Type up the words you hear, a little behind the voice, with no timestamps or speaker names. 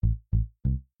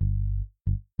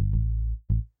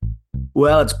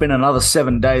Well, it's been another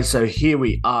 7 days, so here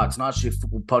we are. It's Night Shift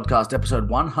Football Podcast, episode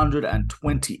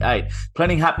 128.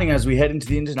 Plenty happening as we head into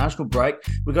the international break.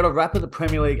 We've got a wrap of the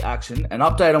Premier League action, an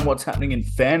update on what's happening in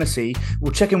fantasy.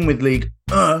 We'll check in with League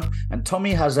and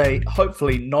Tommy has a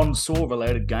hopefully non-sore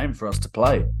related game for us to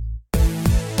play.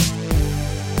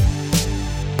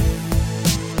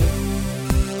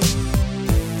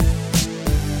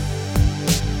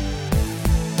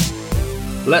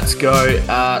 Let's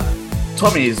go.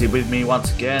 Tommy is here with me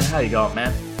once again. How you going,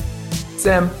 man?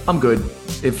 Sam, I'm good.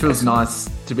 It feels nice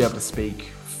to be able to speak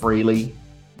freely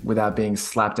without being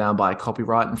slapped down by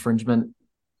copyright infringement.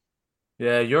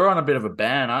 Yeah, you're on a bit of a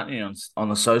ban, aren't you, on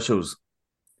the socials?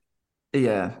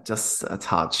 Yeah, just a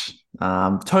touch.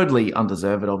 Totally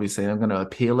undeserved, obviously. I'm going to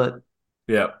appeal it.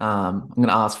 Yeah. I'm going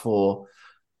to ask for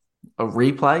a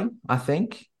replay, I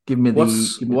think.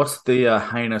 What's the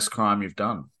heinous crime you've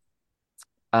done?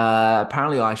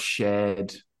 Apparently I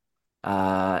shared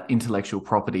intellectual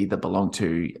property that belonged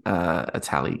to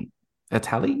Italy.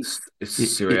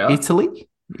 Syria?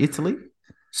 Italy?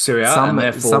 Syria, some and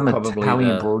therefore probably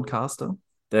Italian broadcaster.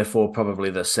 Therefore probably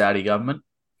the Saudi government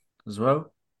as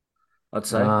well, I'd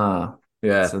say.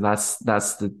 Yeah. So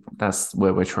that's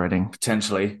where we're trading.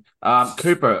 Potentially.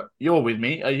 Cooper, you're with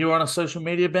me. Are you on a social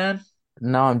media ban?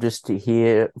 No, I'm just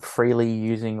here freely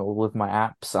using all of my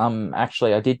apps.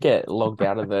 Actually, I did get logged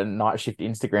out of the Night Shift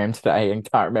Instagram today and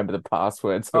can't remember the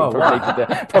password, so we'll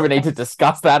probably need to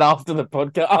discuss that after the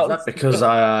podcast. Is that because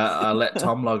I let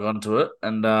Tom log onto it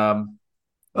and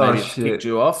maybe it kicked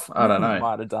you off? I don't know.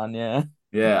 Might have done, yeah.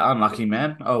 Yeah, unlucky,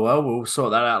 man. Oh, well, we'll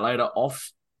sort that out later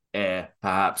off air,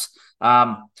 perhaps.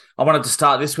 I wanted to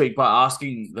start this week by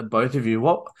asking the both of you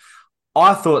what...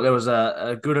 I thought there was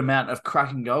a good amount of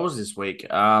cracking goals this week.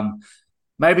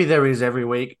 Maybe there is every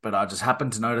week, but I just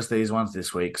happened to notice these ones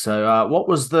this week. So what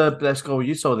was the best goal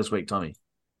you saw this week, Tommy?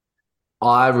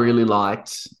 I really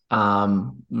liked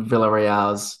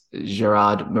Villarreal's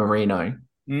Gerard Moreno,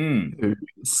 who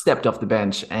stepped off the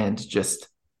bench and just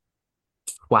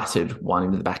twatted one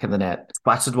into the back of the net.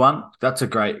 Twatted one? That's a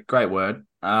great word.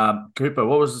 Cooper,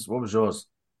 what was yours?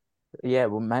 Yeah,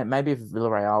 well, maybe if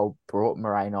Villarreal brought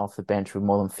Moreno off the bench with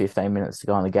more than 15 minutes to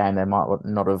go in the game, they might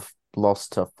not have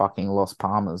lost to fucking Las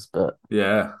Palmas, but...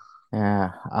 Yeah.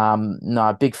 Yeah.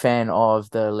 No, big fan of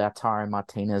the Lautaro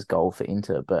Martinez goal for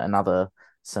Inter, but another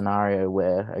scenario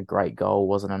where a great goal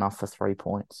wasn't enough for 3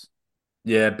 points.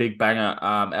 Yeah, big banger.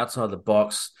 Outside the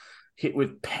box, hit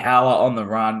with power on the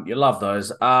run. You love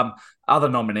those. Other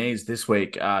nominees this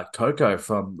week, Coco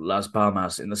from Las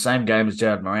Palmas in the same game as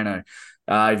Gerard Moreno.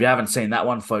 If you haven't seen that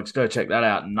one, folks, go check that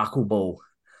out. Knuckleball,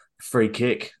 free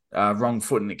kick, wrong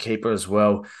foot in the keeper as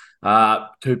well.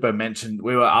 Cooper mentioned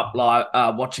we were up live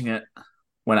watching it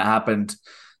when it happened,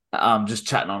 just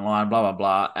chatting online, blah, blah,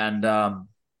 blah. And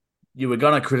you were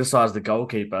going to criticize the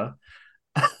goalkeeper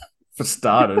for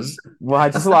starters. Well,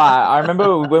 I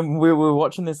remember when we were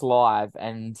watching this live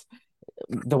and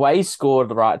the way he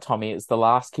scored, right, Tommy, it's the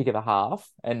last kick of the half,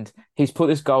 and he's put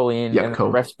this goal in, and the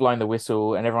ref's blowing the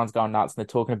whistle, and everyone's going nuts, and they're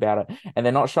talking about it, and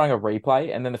they're not showing a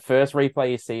replay, and then the first replay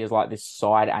you see is like this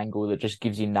side angle that just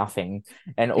gives you nothing,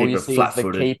 and all you see is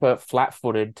the keeper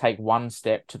flat-footed take one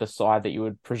step to the side that you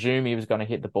would presume he was going to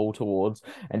hit the ball towards,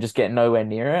 and just get nowhere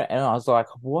near it, and I was like,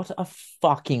 what a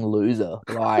fucking loser,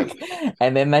 like,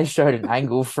 and then they showed an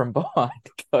angle from behind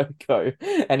Coco,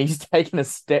 and he's taken a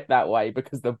step that way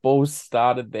because the ball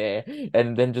started there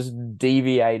and then just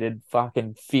deviated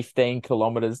fucking 15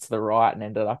 kilometers to the right and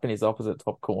ended up in his opposite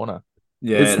top corner.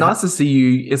 Yeah, it's nice to see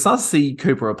you. It's nice to see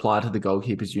Cooper apply to the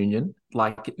goalkeepers union.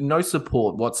 Like, no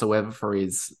support whatsoever for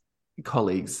his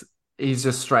colleagues. He's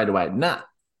just straight away,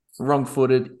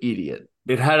 wrong-footed idiot.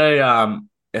 It had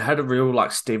a real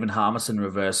like Stephen Harmison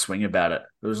reverse swing about it.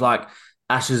 It was like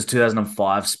Ash's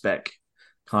 2005 spec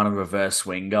kind of reverse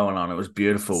swing going on. It was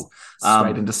beautiful.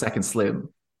 Straight into second slip.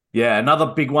 Yeah, another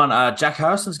big one, Jack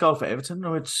Harrison's goal for Everton,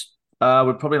 which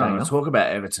we're probably not going to talk about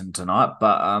Everton tonight,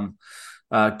 but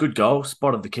good goal,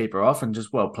 spotted the keeper off and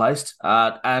just well placed.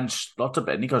 And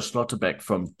Nico Schlotterbeck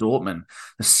from Dortmund,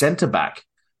 the centre-back,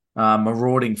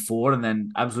 marauding forward and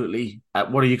then absolutely,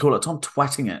 what do you call it, Tom?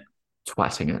 Twatting it.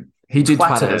 He did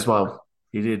twat it as well.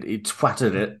 He did. He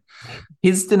twatted it.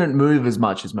 His didn't move as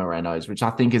much as Moreno's, which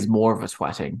I think is more of a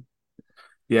twatting.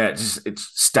 Yeah, it's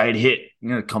stayed hit. You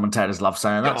know, commentators love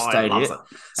saying that. Stayed hit. It.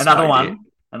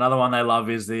 Another one they love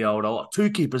is the old, two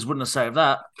keepers wouldn't have saved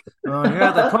that.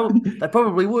 Yeah, they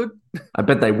probably would. I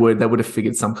bet they would. They would have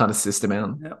figured some kind of system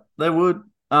out. Yeah, they would.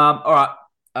 All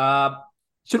right.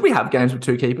 Should we have games with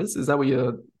two keepers? Is that what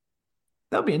you're...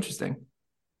 That would be interesting.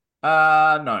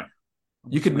 No.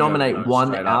 You could nominate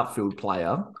one outfield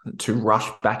player to rush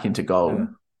back into goal,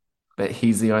 but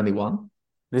he's the only one.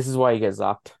 This is why he gets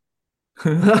upped.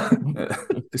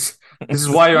 This is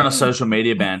why you're on a social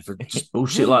media ban for just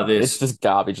bullshit like this. It's just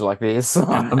garbage like this.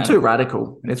 I'm too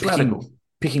radical. It's radical.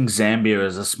 Picking Zambia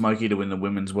as a smoky to win the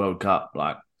Women's World Cup,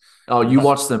 like. Oh, you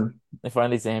watched them. If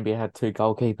only Zambia had 2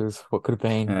 goalkeepers, what could have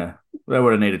been? Yeah, they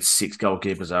would have needed 6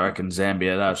 goalkeepers, I reckon.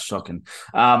 Zambia, that was shocking.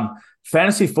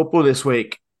 Fantasy football this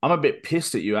week. I'm a bit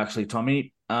pissed at you, actually,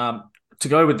 Tommy. To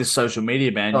go with this social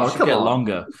media ban, you should get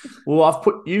longer.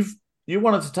 Well, you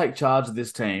wanted to take charge of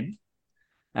this team,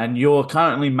 and you're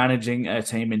currently managing a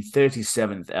team in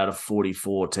 37th out of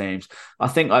 44 teams. I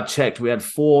think I checked. We had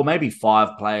 4, maybe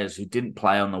 5 players who didn't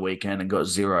play on the weekend and got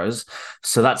zeros.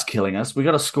 So that's killing us. We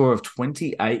got a score of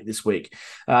 28 this week.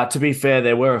 To be fair,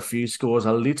 there were a few scores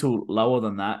a little lower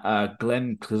than that.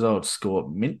 Glenn Clizard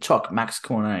scored. Mintchock Max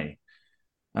Cornet.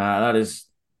 That is...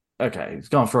 Okay, he's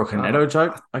going for a Cornetto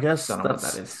joke, I guess. Don't know what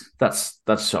that is. That's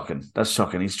shocking. That's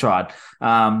shocking. He's tried.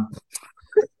 That's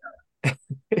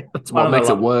what makes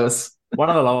it worse. One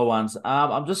of the lower ones.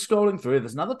 I'm just scrolling through.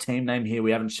 There's another team name here we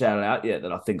haven't shouted out yet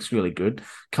that I think's really good.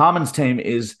 Carmen's team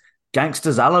is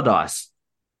Gangsters Allardyce.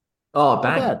 Oh,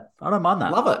 bang. I don't mind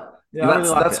that. Love it. Yeah,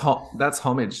 that's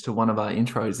homage to one of our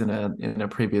intros in a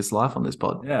previous live on this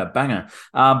pod. Yeah, banger.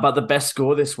 But the best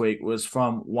score this week was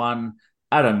from one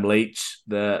Adam Leach,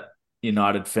 the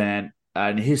United fan,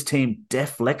 and his team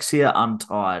Deflexia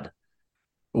Untied.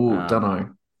 Oh, don't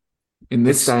know. In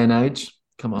this day and age,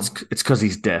 come on. It's because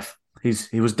he's deaf.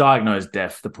 He was diagnosed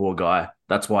deaf, the poor guy.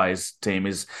 That's why his team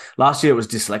is. Last year it was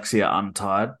Dyslexia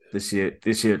Untied. This year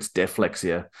it's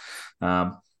Deflexia.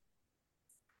 Moment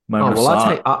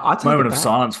of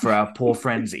silence for our poor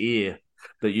friend's ear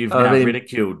that you've now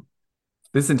ridiculed.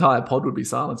 This entire pod would be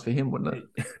silence for him, wouldn't it?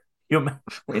 You're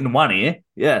in one ear,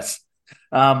 yes.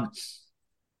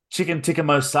 Chicken Tikka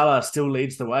Mo Salah still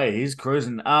leads the way. He's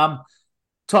cruising.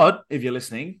 Todd, if you're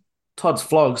listening, Todd's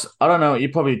Flogs. I don't know.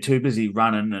 You're probably too busy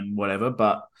running and whatever,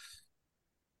 but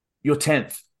you're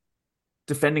 10th.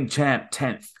 Defending champ,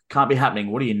 10th. Can't be happening.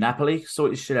 What are you, Napoli?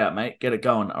 Sort your shit out, mate. Get it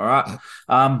going. All right.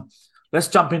 Let's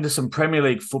jump into some Premier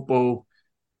League football.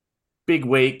 Big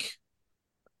week.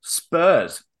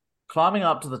 Spurs climbing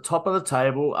up to the top of the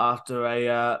table after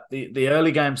the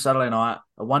early game Saturday night,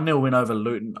 a 1-0 win over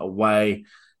Luton away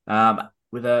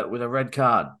with a red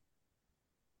card.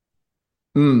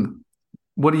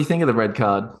 What do you think of the red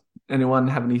card? Anyone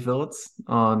have any thoughts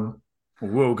on?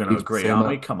 We're all going to agree, aren't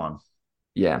we? Come on.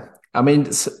 Yeah. I mean,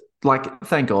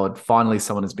 thank God, finally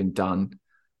someone has been done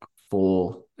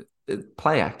for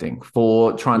play acting,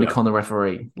 for trying to con the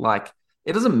referee.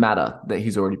 It doesn't matter that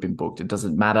he's already been booked. It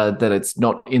doesn't matter that it's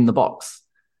not in the box.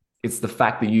 It's the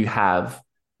fact that you have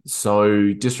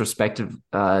so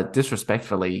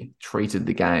disrespectfully treated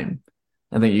the game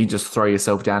and then you just throw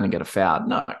yourself down and get a foul.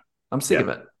 No, I'm sick of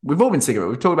it. We've all been sick of it.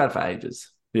 We've talked about it for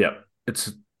ages. Yeah,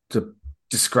 it's a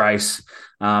disgrace.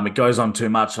 It goes on too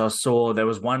much. I saw there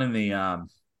was one in the I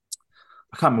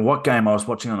can't remember what game I was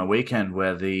watching on the weekend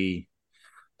where the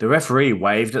referee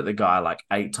waved at the guy like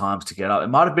 8 times to get up. It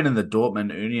might have been in the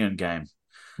Dortmund Union game.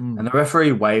 And the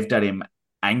referee waved at him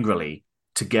angrily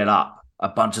to get up a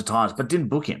bunch of times, but didn't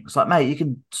book him. It's like, mate, you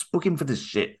can just book him for this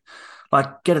shit.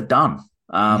 Get it done.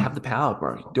 You have the power,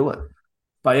 bro. Do it.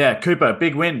 But yeah, Cooper,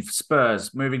 big win for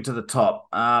Spurs, moving to the top.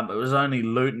 It was only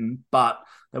Luton, but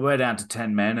they were down to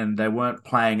 10 men and they weren't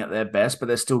playing at their best, but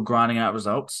they're still grinding out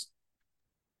results.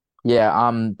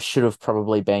 Yeah, should have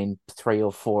probably been 3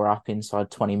 or 4 up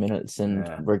inside 20 minutes,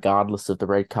 and regardless of the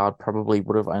red card, probably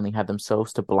would have only had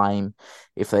themselves to blame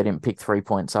if they didn't pick 3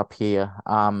 points up here.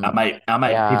 Our mate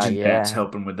Pigeon Pants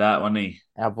helping with that, wasn't he?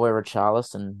 Our boy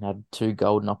Richarlison had 2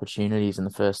 golden opportunities in the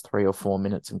first 3 or 4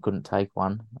 minutes and couldn't take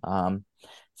one.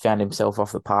 Found himself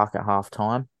off the park at half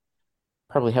time.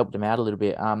 Probably helped him out a little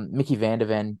bit. Mickey van der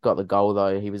Ven got the goal,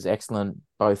 though. He was excellent,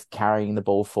 both carrying the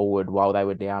ball forward while they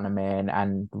were down a man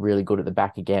and really good at the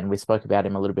back again. We spoke about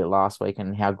him a little bit last week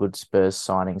and how good Spurs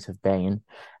signings have been,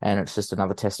 and it's just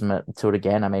another testament to it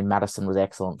again. I mean, Maddison was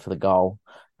excellent for the goal.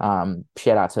 Shout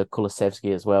out to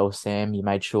Kulusevski as well. Sam, you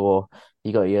made sure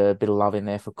you got your bit of love in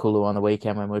there for Kulu on the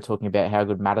weekend when we were talking about how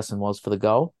good Maddison was for the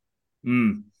goal.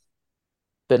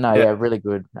 But no, really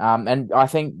good. And I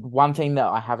think one thing that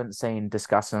I haven't seen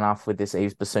discussed enough with this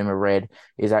Yves Bissouma red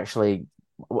is actually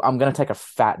I'm going to take a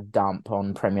fat dump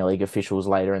on Premier League officials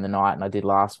later in the night, and I did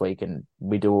last week, and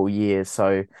we do all year.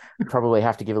 So probably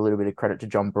have to give a little bit of credit to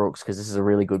John Brooks because this is a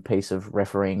really good piece of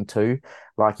refereeing too.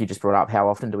 Like you just brought up, how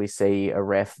often do we see a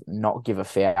ref not give a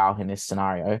foul in this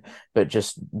scenario, but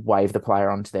just wave the player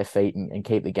onto their feet and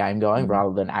keep the game going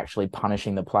rather than actually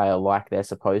punishing the player like they're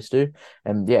supposed to?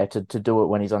 And yeah, to do it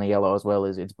when he's on a yellow as well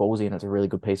is it's ballsy and it's a really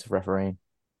good piece of refereeing.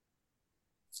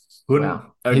 Couldn't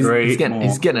Wow. He's agree getting more.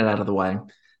 it out of the way.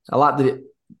 I like that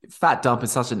fat dump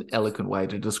is such an eloquent way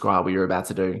to describe what you're about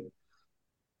to do.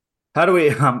 How do we?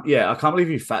 Yeah, I can't believe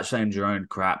you fat shamed your own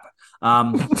crap.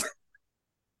 I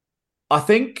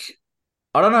think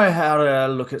I don't know how to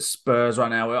look at Spurs right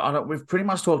now. We've pretty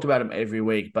much talked about them every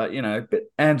week, but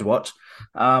and watch.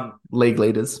 League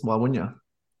leaders, why wouldn't you?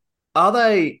 Are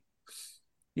they?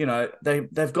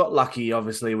 They've got lucky,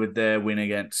 obviously, with their win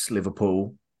against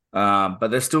Liverpool, but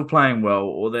they're still playing well.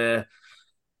 Or they're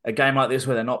a game like this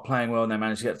where they're not playing well and they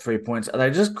manage to get 3 points. Are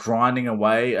they just grinding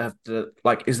away?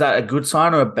 Is that a good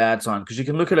sign or a bad sign? Because you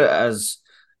can look at it as,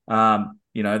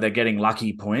 they're getting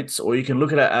lucky points, or you can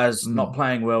look at it as not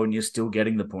playing well and you're still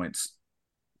getting the points.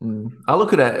 I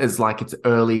look at it as like it's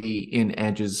early in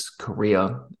Andrew's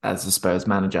career as a Spurs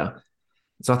manager.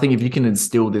 So I think if you can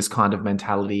instill this kind of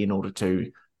mentality in order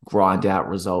to grind out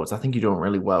results, I think you're doing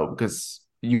really well because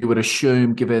you would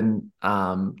assume, given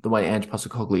the way Ange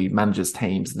Postecoglou manages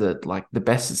teams, that like the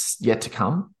best is yet to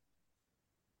come.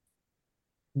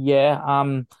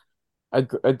 Yeah,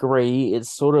 agree. It's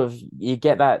sort of you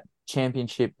get that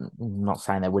championship. I'm not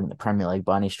saying they win the Premier League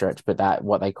by any stretch, but that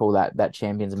what they call that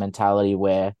champions mentality,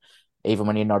 where even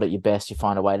when you're not at your best, you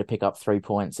find a way to pick up 3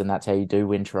 points, and that's how you do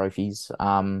win trophies.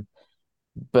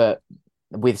 But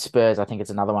with Spurs, I think it's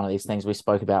another one of these things we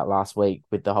spoke about last week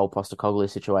with the whole Postecoglou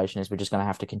situation. Is we're just going to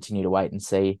have to continue to wait and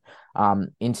see.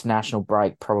 International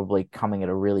break probably coming at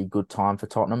a really good time for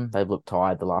Tottenham. They've looked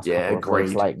tired the last couple of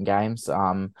weeks late in games.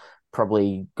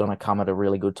 Probably going to come at a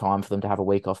really good time for them to have a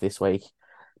week off this week.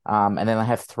 And then they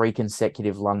have 3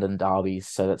 consecutive London derbies,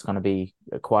 so that's going to be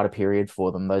quite a period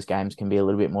for them. Those games can be a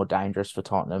little bit more dangerous for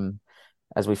Tottenham,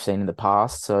 as we've seen in the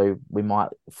past. So we might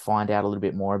find out a little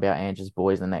bit more about Ange's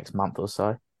boys in the next month or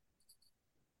so.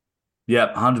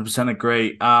 Yeah, 100%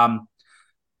 agree.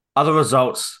 Other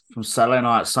results from Saturday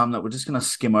night, some that we're just going to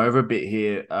skim over a bit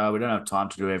here. We don't have time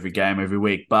to do every game every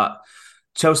week, but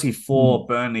Chelsea 4,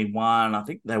 Burnley 1. I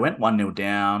think they went 1-0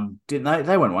 down, didn't they?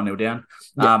 They went 1-0 down,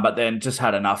 but then just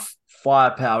had enough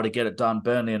firepower to get it done.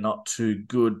 Burnley are not too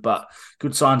good, but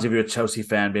good signs if you're a Chelsea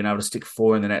fan being able to stick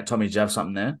 4 in the net. Tommy, do you have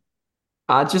something there?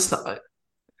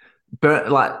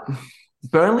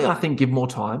 Burnley, I think, give more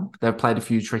time. They've played a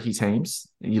few tricky teams.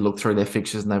 You look through their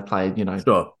fixtures and they've played,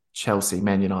 Sure. Chelsea,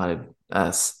 Man United,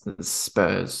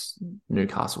 Spurs,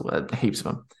 Newcastle, heaps of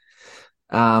them.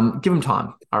 Give them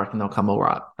time. I reckon they'll come all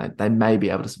right. They may be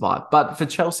able to survive. But for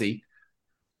Chelsea,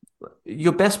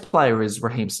 your best player is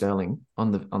Raheem Sterling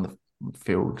on the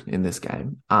field in this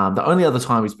game. The only other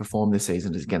time he's performed this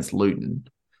season is against Luton.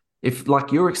 If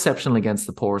like you're exceptional against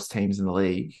the poorest teams in the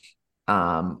league,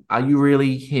 are you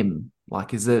really him?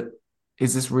 Like, is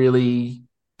this really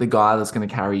the guy that's going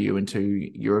to carry you into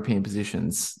European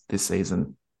positions this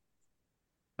season?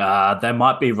 They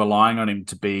might be relying on him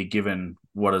to be given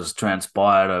what has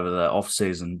transpired over the off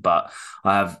season, but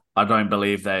I don't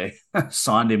believe they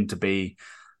signed him to be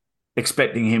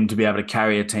expecting him to be able to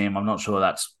carry a team. I'm not sure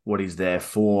that's what he's there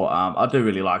for. I do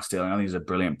really like Sterling. I think he's a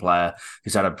brilliant player.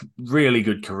 He's had a really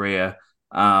good career.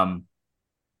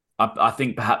 I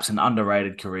think perhaps an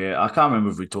underrated career. I can't remember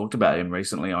if we talked about him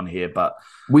recently on here, but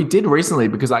we did recently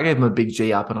because I gave him a big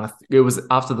G up, and it was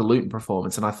after the Luton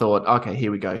performance, and I thought, okay,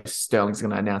 here we go. Sterling's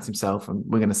going to announce himself, and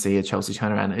we're going to see a Chelsea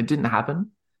turnaround. It didn't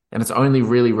happen, and it's only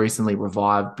really recently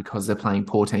revived because they're playing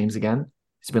poor teams again.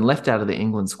 He's been left out of the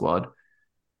England squad.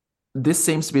 This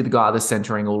seems to be the guy they're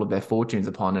centering all of their fortunes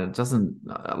upon, and it doesn't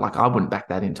I wouldn't back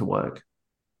that into work.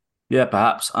 Yeah,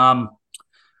 perhaps.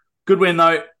 Good win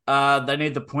though. They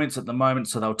need the points at the moment,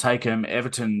 so they'll take him.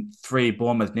 Everton 3,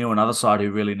 Bournemouth 0. Another side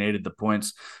who really needed the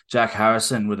points. Jack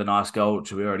Harrison with a nice goal,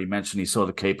 which we already mentioned. He saw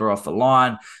the keeper off the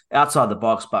line, outside the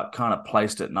box, but kind of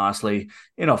placed it nicely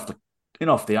in off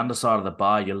the underside of the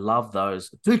bar. You love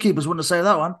those. 2 keepers wouldn't have saved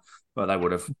that one, well they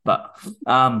would have. But 6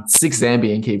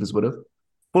 Zambian keepers would have.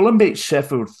 Fulham beat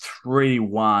Sheffield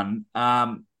 3-1.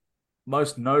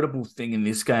 Most notable thing in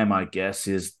this game, I guess,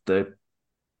 is the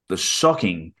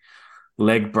shocking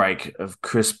leg break of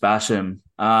Chris Basham.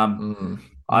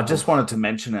 I just wanted to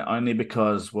mention it only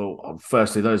because, well,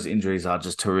 firstly, those injuries are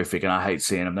just terrific and I hate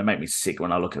seeing them. They make me sick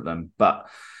when I look at them. But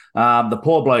the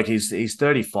poor bloke, he's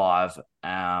 35.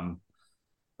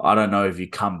 I don't know if you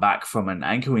come back from an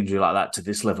ankle injury like that to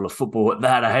this level of football at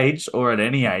that age or at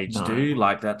any age, do No, you?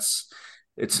 Like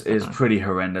it's no. pretty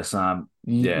horrendous. You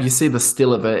Yeah, see the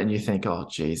still of it and you think, oh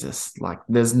Jesus, like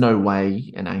there's no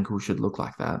way an ankle should look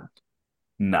like that.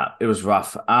 no, it was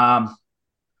rough.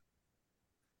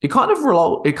 It kind of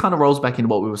rolls back into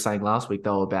what we were saying last week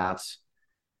though about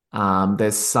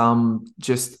there's some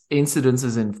just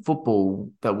incidences in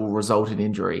football that will result in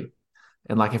injury.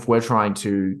 And like if we're trying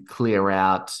to clear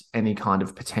out any kind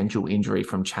of potential injury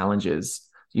from challenges,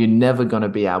 you're never going to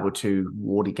be able to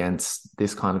ward against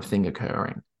this kind of thing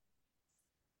occurring.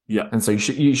 Yeah. And so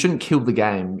you shouldn't kill the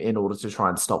game in order to try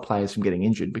and stop players from getting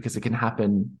injured because it can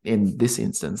happen in this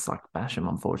instance, like Basham,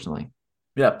 unfortunately.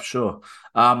 Yeah, sure.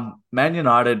 Man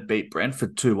United beat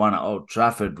Brentford 2-1 at Old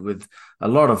Trafford with a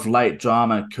lot of late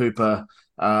drama. Cooper,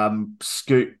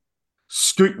 Scoot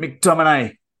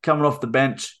McTominay coming off the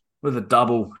bench with a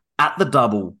double at the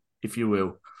double, if you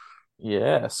will.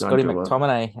 Yeah, Don't Scotty do it.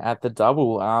 McTominay at the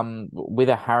double, with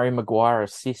a Harry Maguire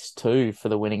assist too for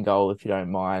the winning goal, if you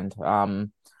don't mind.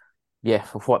 Yeah,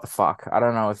 what the fuck? I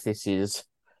don't know if this is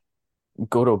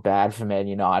good or bad for Man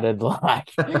United. Like,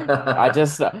 I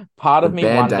just part The of me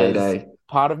band-aid, wonders, eh?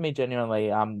 part of me genuinely,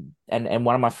 and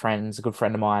one of my friends, a good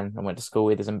friend of mine, I went to school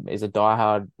with, is a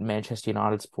diehard Manchester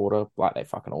United supporter, like they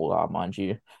fucking all are, mind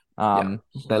you. Yeah.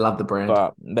 They love the brand.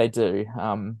 But they do.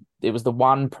 It was the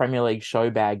one Premier League show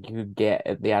bag you could get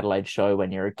at the Adelaide show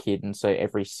when you're a kid, and so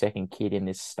every second kid in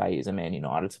this state is a Man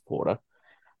United supporter.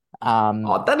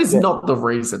 Oh, that is Yeah. not the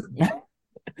reason.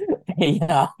 he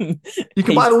You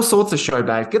can buy he's all sorts of show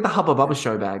bags. Get the Hubba Bubba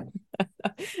show bag.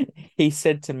 he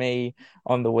said to me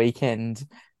on the weekend,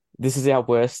 "This is our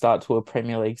worst start to a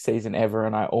Premier League season ever,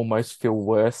 and I almost feel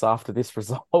worse after this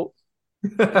result."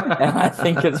 And I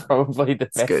think it's probably the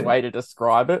It's best good. way to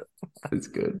describe it. It's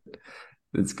good.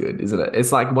 It's good, isn't it?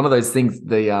 It's like one of those things.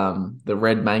 The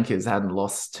Red Mankers hadn't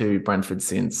lost to Brentford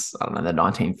since I don't know the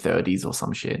 1930s or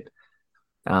some shit.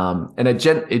 And it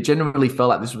generally felt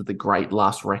like this was the great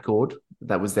last record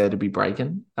that was there to be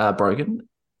broken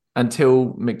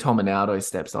until McTominay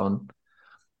steps on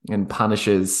and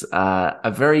punishes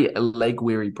a very leg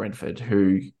weary Brentford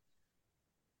who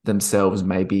themselves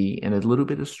may be in a little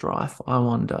bit of strife. I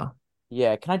wonder.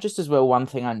 Yeah, can I just as well, one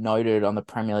thing I noted on the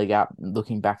Premier League app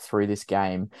looking back through this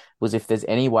game was if there's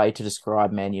any way to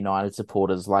describe Man United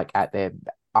supporters like at their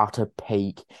utter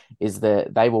peak, is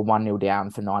that they were 1-0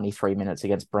 down for 93 minutes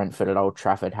against Brentford at Old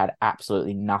Trafford, had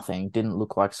absolutely nothing, didn't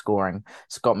look like scoring.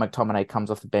 Scott McTominay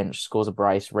comes off the bench, scores a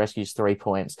brace, rescues 3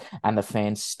 points, and the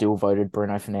fans still voted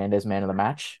Bruno Fernandes man of the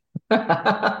match.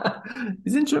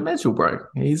 He's instrumental, bro.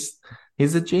 He's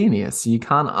a genius. You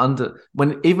can't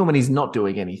even when he's not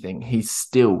doing anything, he's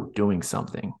still doing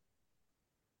something.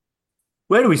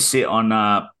 Where do we sit on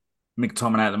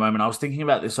McTominay at the moment? I was thinking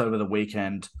about this over the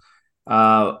weekend.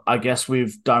 I guess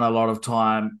we've done a lot of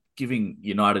time giving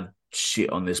United shit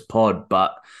on this pod,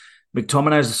 but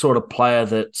McTominay is the sort of player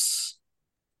that's,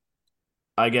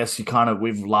 I guess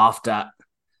we've laughed at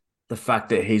the fact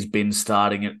that he's been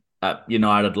starting at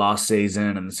United last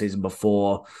season and the season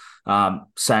before,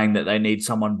 saying that they need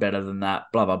someone better than that,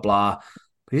 blah, blah, blah.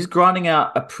 But he's grinding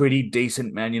out a pretty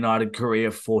decent Man United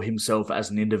career for himself as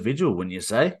an individual, wouldn't you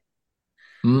say?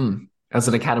 As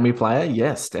an academy player,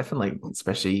 yes, definitely,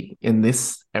 especially in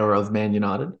this era of Man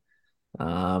United.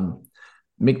 Um,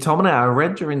 McTominay, I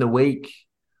read during the week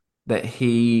that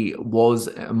he was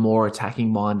a more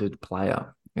attacking minded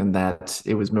player and that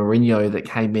it was Mourinho that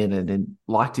came in and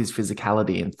liked his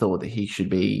physicality and thought that he should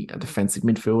be a defensive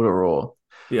midfielder or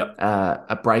Yeah.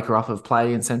 a breaker up of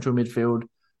play in central midfield.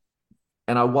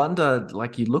 And I wonder,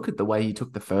 like, you look at the way he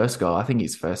took the first goal, I think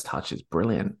his first touch is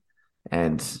brilliant.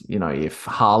 And, you know, if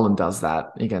Haaland does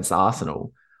that against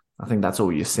Arsenal, I think that's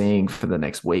all you're seeing for the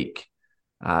next week.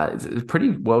 It's a pretty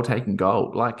well taken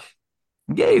goal. Like,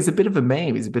 yeah, he's a bit of a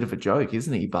meme. He's a bit of a joke,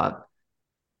 isn't he? But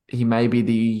he may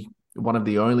be one of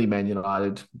the only Man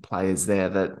United players there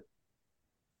that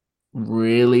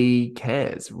really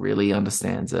cares, really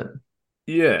understands it.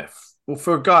 Yeah. Well,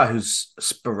 for a guy who's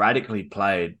sporadically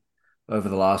played over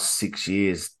the last 6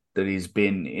 years that he's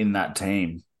been in that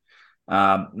team,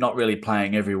 not really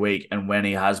playing every week, and when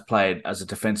he has played as a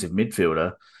defensive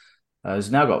midfielder,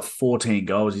 he's now got 14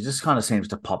 goals. He just kind of seems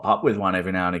to pop up with one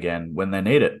every now and again when they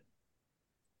need it.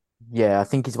 Yeah, I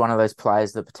think he's one of those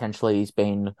players that potentially he's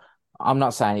been. I'm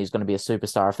not saying he's going to be a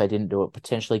superstar if they didn't do it,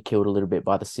 potentially killed a little bit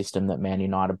by the system that Man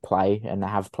United play and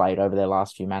have played over their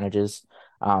last few managers.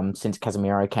 Since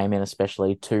Casemiro came in,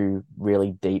 especially two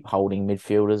really deep holding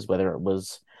midfielders, whether it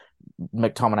was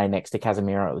McTominay next to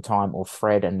Casemiro at the time or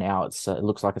Fred, and now it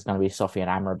looks like it's going to be Sophie and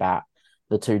Amrabat.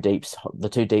 the two deep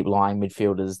lying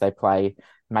midfielders. They play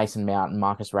Mason Mount and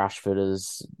Marcus Rashford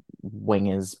as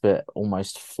wingers, but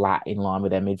almost flat in line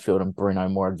with their midfield, and Bruno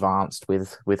more advanced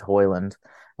with Højlund.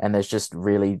 And there's just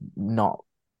really not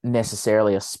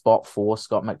necessarily a spot for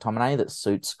Scott McTominay that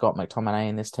suits Scott McTominay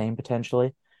in this team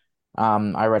potentially.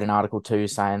 I read an article too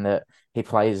saying that he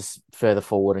plays further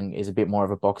forward and is a bit more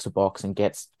of a box to box and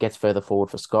gets further forward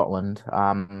for Scotland.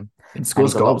 And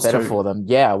scores and goals a lot better too. for them.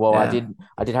 Yeah, well, yeah.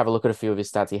 I did have a look at a few of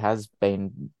his stats. He has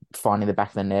been finding the back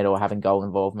of the net or having goal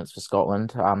involvements for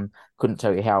Scotland. Couldn't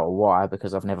tell you how or why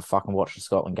because I've never fucking watched a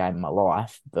Scotland game in my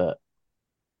life, but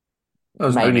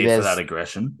there's no need for that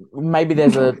aggression. Maybe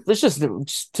there's a. It's just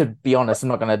to be honest, I'm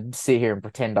not going to sit here and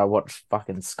pretend I watch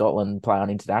fucking Scotland play on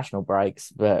international breaks.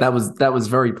 But that was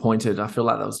very pointed. I feel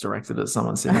like that was directed at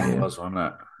someone sitting here. It was, wasn't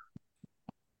it?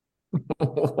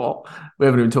 We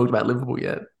haven't even talked about Liverpool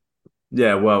yet.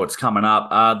 Yeah, well, it's coming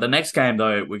up. The next game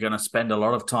though, we're going to spend a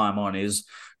lot of time on is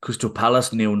Crystal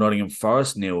Palace 0, Nottingham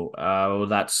Forest 0.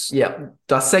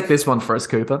 Dissect this one for us,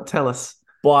 Cooper. Tell us.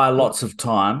 By lots of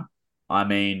time. I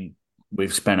mean,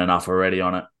 we've spent enough already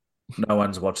on it. No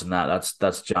one's watching that.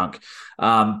 That's junk.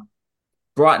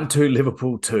 Brighton 2,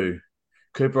 Liverpool 2.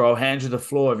 Cooper, I'll hand you the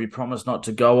floor if you promise not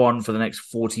to go on for the next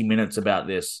 40 minutes about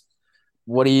this.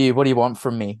 What do you want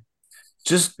from me?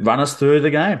 Just run us through the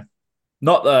game.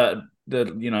 Not the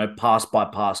pass by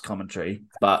pass commentary,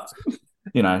 but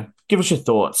give us your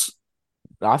thoughts.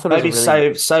 I thought maybe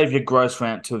save your gross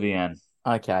rant till the end.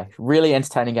 Okay, really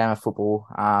entertaining game of football.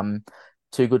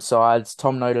 Two good sides.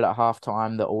 Tom noted at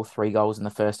halftime that all 3 goals in the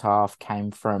first half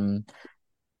came from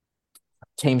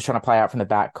teams trying to play out from the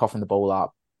back, coughing the ball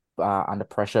up under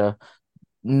pressure.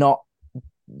 Not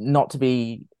to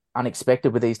be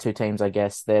unexpected with these two teams, I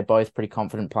guess. They're both pretty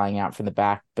confident playing out from the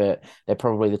back, but they're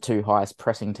probably the 2 highest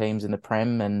pressing teams in the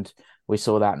Prem, and we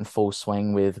saw that in full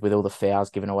swing with all the fouls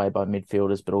given away by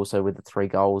midfielders, but also with the 3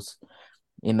 goals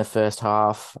in the first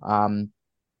half.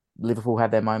 Liverpool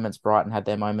had their moments, Brighton had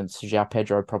their moments. João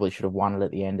Pedro probably should have won it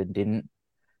at the end and didn't.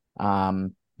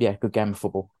 Good game of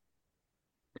football.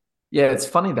 Yeah, it's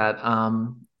funny that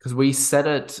because we said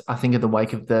it, I think, in the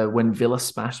wake of when Villa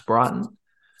smashed Brighton,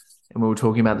 and we were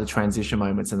talking about the transition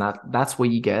moments, and that's where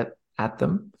you get at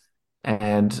them.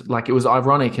 And it was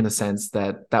ironic in a sense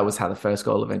that was how the first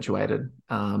goal eventuated.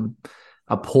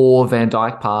 A poor Van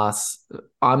Dijk pass.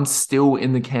 I'm still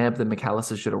in the camp that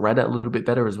McAllister should have read it a little bit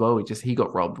better as well. He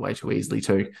got robbed way too easily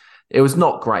too. It was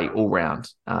not great all round,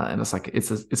 and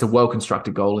it's a well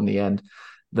constructed goal in the end.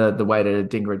 The way that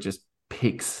Adingra just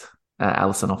picks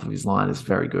Alisson off of his line is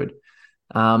very good.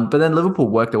 But then Liverpool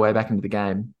worked their way back into the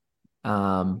game.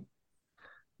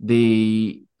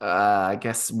 I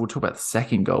guess we'll talk about the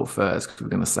second goal first because we're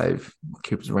going to save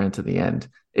Cooper's rant to the end.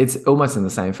 It's almost in the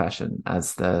same fashion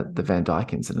as the Van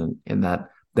Dijk incident in that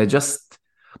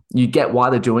you get why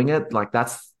they're doing it.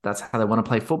 That's how they want to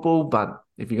play football. But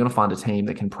if you're going to find a team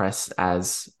that can press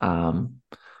as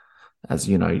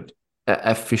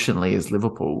efficiently as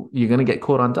Liverpool, you're going to get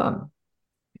caught undone.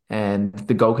 And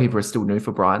the goalkeeper is still new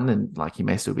for Brighton, and he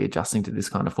may still be adjusting to this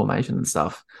kind of formation and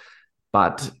stuff.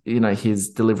 But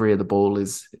his delivery of the ball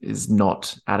is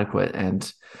not adequate,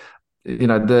 and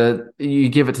you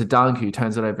give it to Dunk, who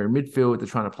turns it over in midfield. They're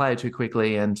trying to play it too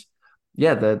quickly, and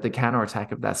the counter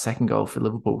attack of that second goal for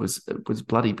Liverpool was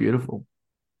bloody beautiful.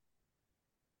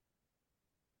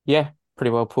 Yeah,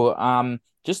 pretty well put.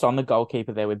 Just on the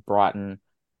goalkeeper there with Brighton,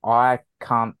 I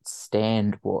can't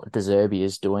stand what De Zerbi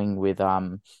is doing with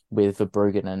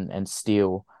Verbruggen and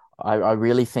Steele. I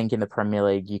really think in the Premier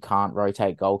League you can't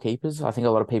rotate goalkeepers. I think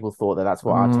a lot of people thought that's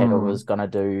what Arteta was gonna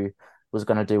do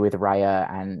with Raya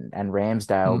and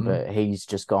Ramsdale, but he's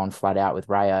just gone flat out with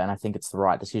Raya, and I think it's the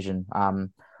right decision.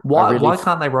 Why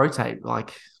can't they rotate? Well,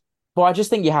 I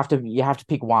just think you have to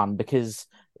pick one, because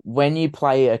when you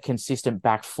play a consistent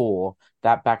back 4,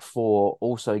 that back 4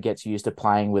 also gets used to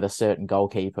playing with a certain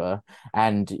goalkeeper.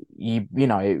 And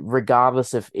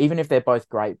regardless of, even if they're both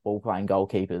great ball playing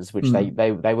goalkeepers, which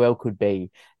they well could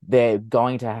be, they're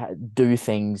going to do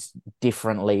things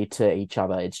differently to each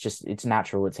other. It's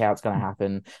natural. It's how it's going to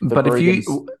happen. But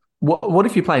what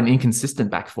if you play an inconsistent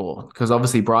back 4? Because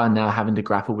obviously Brian now having to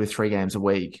grapple with 3 games a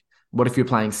week. What if you're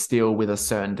playing still with a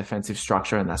certain defensive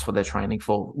structure and that's what they're training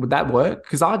for? Would that work?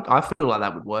 Because I feel like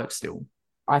that would work still.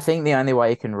 I think the only way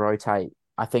you can rotate,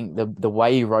 I think the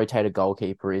way you rotate a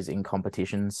goalkeeper is in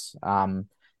competitions.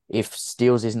 If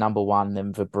Steele's is number 1,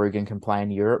 then Verbruggen can play in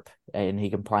Europe and he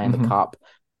can play in the Cup.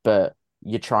 But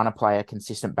you're trying to play a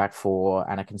consistent back 4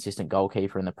 and a consistent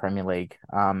goalkeeper in the Premier League.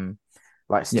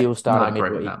 Like Yeah, Steele no, I agree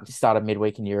with that. started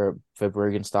midweek in Europe.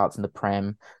 Verbruggen starts in the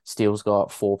Prem. Steele's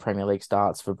got 4 Premier League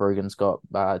starts. Verbruggen's got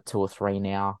 2 or 3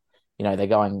 now. You know, they're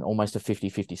going almost a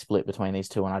 50-50 split between these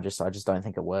two, and I just don't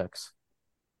think it works.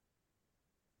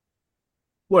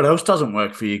 What else doesn't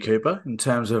work for you, Cooper, in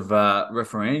terms of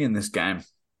refereeing in this game?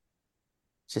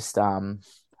 Just The I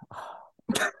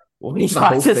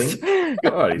whole just thing.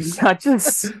 God, I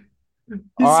just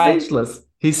He's I speechless.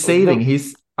 He's seething.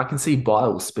 the I can see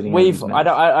bile spitting out of we've his mouth.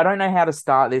 I don't know how to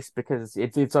start this because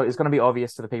it's going to be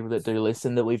obvious to the people that do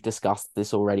listen that we've discussed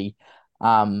this already.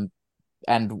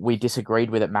 And we disagreed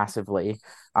with it massively.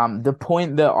 The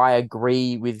point that I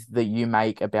agree with that you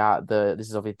make about this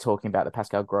is obviously talking about the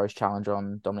Pascal Gross challenge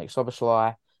on Dominic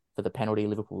Szoboszlai for the penalty,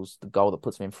 Liverpool's the goal that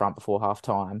puts him in front before half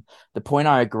time. The point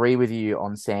I agree with you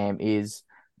on, Sam, is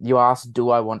you asked, do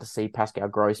I want to see Pascal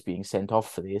Gross being sent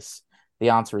off for this? The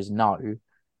answer is no.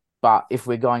 But if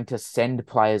we're going to send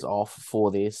players off for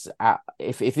this,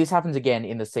 if this happens again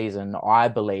in the season, I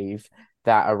believe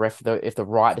that if the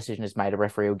right decision is made, a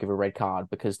referee will give a red card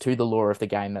because to the law of the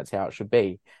game, that's how it should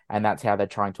be, and that's how they're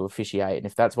trying to officiate. And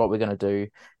if that's what we're going to do,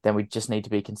 then we just need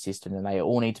to be consistent, and they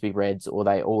all need to be reds, or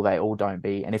they all don't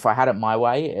be. And if I had it my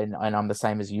way, and I'm the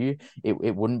same as you,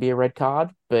 it wouldn't be a red card,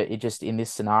 but it just in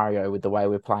this scenario with the way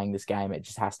we're playing this game, it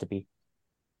just has to be.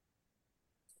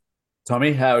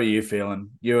 Tommy, how are you feeling?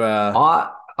 You are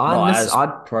not as I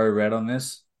pro-red on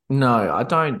this. No, I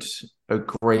don't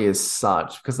agree as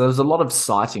such because there was a lot of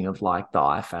citing of like the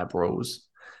IFAB rules.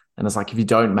 And it's like if you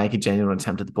don't make a genuine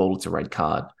attempt at the ball, it's a red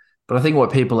card. But I think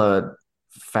what people are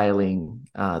failing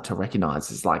to recognize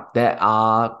is like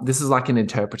this is like an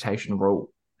interpretation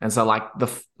rule. And so like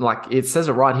it says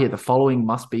it right here, the following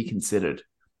must be considered.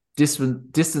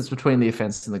 Distance between the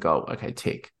offense and the goal. Okay,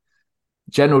 tick.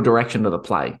 General direction of the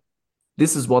play.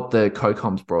 This is what the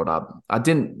co-coms brought up. I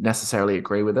didn't necessarily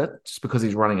agree with it. Just because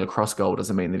he's running across goal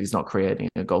doesn't mean that he's not creating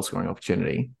a goal-scoring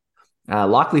opportunity.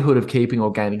 Likelihood of keeping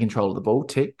or gaining control of the ball,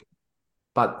 tick.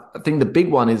 But I think the big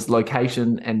one is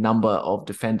location and number of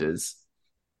defenders.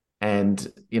 And,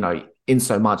 in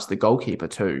so much the goalkeeper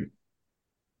too.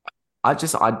 I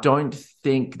don't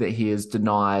think that he is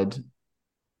denied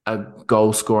a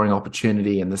goal-scoring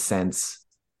opportunity in the sense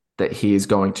that he is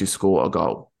going to score a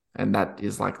goal. And that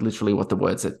is like literally what the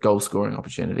word said, goal scoring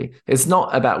opportunity. It's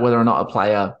not about whether or not a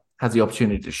player has the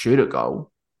opportunity to shoot a goal.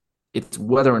 It's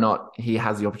whether or not he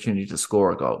has the opportunity to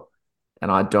score a goal. And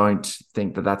I don't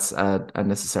think that that's a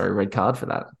necessary red card for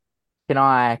that. Can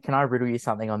I riddle you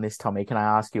something on this, Tommy? Can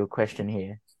I ask you a question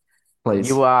here? Please.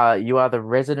 You are the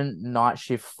resident night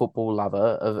shift football lover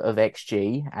of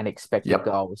XG and expected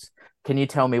goals. Can you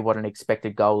tell me what an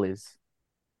expected goal is?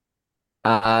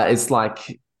 It's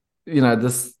like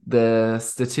the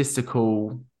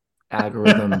statistical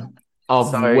algorithm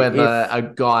of whether a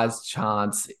guy's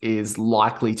chance is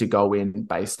likely to go in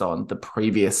based on the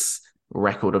previous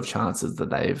record of chances that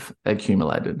they've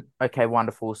accumulated. Okay,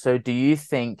 wonderful. So do you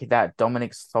think that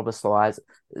Dominic Szoboszlai's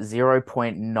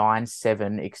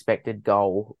 0.97 expected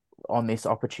goal on this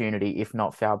opportunity, if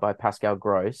not fouled by Pascal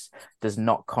Gross, does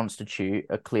not constitute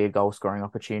a clear goal scoring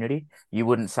opportunity? You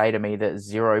wouldn't say to me that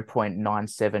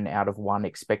 0.97 out of 1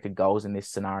 expected goals in this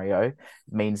scenario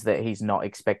means that he's not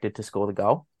expected to score the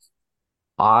goal?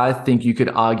 I think you could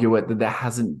argue it that there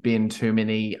hasn't been too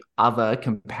many other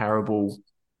comparable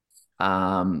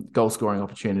goal scoring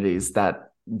opportunities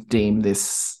that deem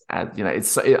this as,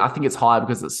 I think it's high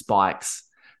because it spikes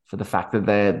for the fact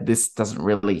that this doesn't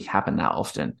really happen that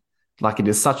often. Like it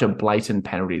is such a blatant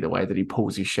penalty, the way that he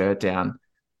pulls his shirt down.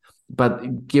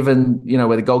 But given,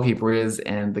 where the goalkeeper is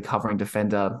and the covering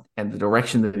defender and the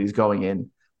direction that he's going in,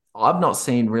 I've not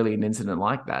seen really an incident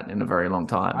like that in a very long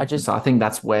time. So I think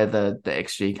that's where the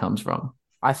XG comes from.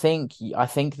 I think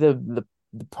the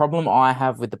problem I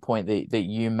have with the point that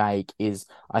you make is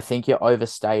I think you're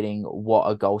overstating what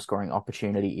a goal scoring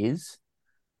opportunity is.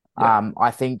 Yeah.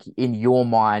 I think in your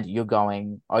mind you're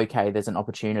going, okay, there's an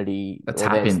opportunity, a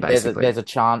tap in, basically. There's a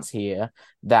chance here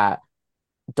that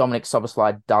Dominic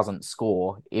Szoboszlai doesn't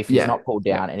score if he's not pulled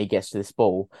down and he gets to this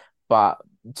ball. But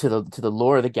to the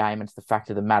law of the game and to the fact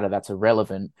of the matter, that's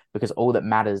irrelevant because all that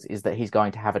matters is that he's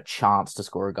going to have a chance to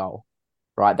score a goal.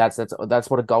 Right? That's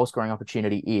what a goal scoring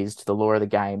opportunity is to the law of the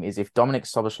game, is if Dominic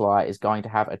Szoboszlai is going to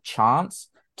have a chance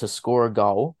to score a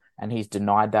goal and he's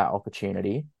denied that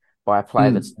opportunity by a player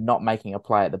that's not making a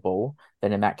play at the ball,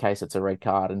 then in that case it's a red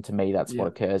card. And to me, that's what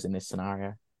occurs in this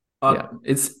scenario.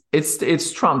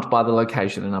 It's trumped by the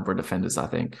location and number of defenders, I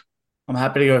think. I'm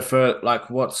happy to go for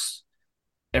what's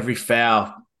every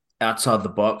foul outside the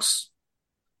box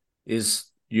is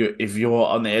if you're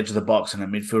on the edge of the box and a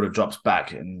midfielder drops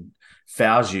back and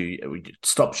fouls you, it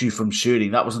stops you from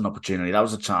shooting. That was an opportunity. That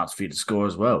was a chance for you to score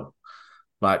as well.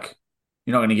 Like,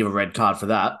 you're not going to give a red card for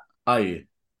that, are you?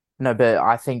 No, but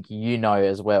I think you know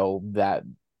as well that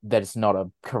it's not a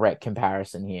correct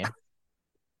comparison here.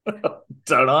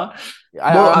 Don't I?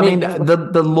 I mean,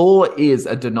 the law is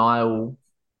a denial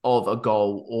of a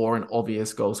goal or an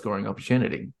obvious goal scoring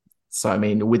opportunity. So, I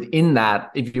mean, within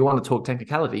that, if you want to talk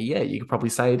technicality, yeah, you could probably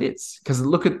say it is. Because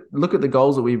look at the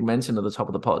goals that we've mentioned at the top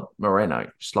of the pod: Moreno,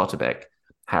 Schlotterbeck,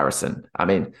 Harrison. I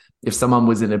mean, if someone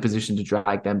was in a position to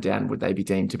drag them down, would they be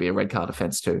deemed to be a red card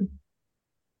offence too?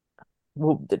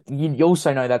 Well, you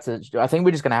also know that's I think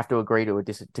we're just going to have to agree to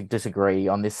disagree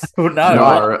on this. No,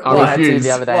 I refuse.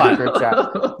 The other day in group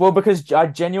chat. Well, because I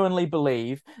genuinely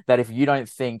believe that if you don't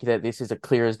think that this is a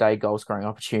clear as day goal scoring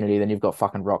opportunity, then you've got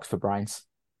fucking rocks for brains.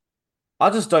 I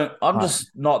just don't. I'm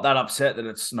just not that upset that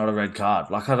it's not a red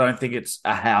card. Like, I don't think it's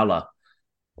a howler.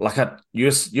 Like,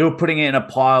 you're putting it in a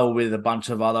pile with a bunch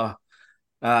of other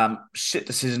shit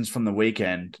decisions from the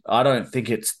weekend. I don't think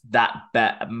it's that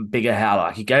big a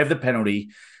howler. He gave the penalty,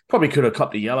 probably could have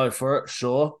copped a yellow for it.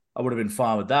 Sure, I would have been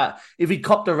fine with that. If he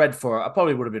copped a red for it, I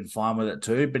probably would have been fine with it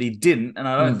too. But he didn't, and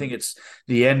I don't think it's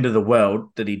the end of the world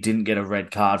that he didn't get a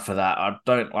red card for that. I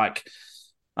don't like.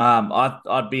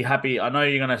 I'd be happy. I know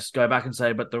you're going to go back and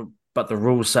say, but the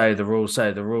rules say, the rules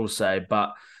say, the rules say.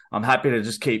 But I'm happy to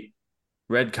just keep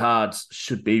red cards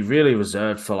should be really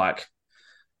reserved for like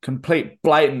complete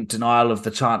blatant denial of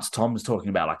the chance Tom's talking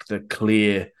about, like the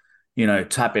clear,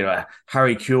 tapping,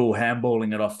 Harry Kuehl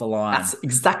handballing it off the line. That's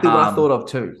exactly what I thought of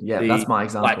too. Yeah, that's my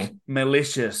example. Like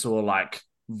malicious or like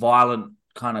violent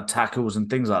kind of tackles and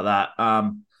things like that.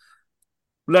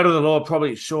 Letter of the law,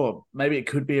 probably, sure, maybe it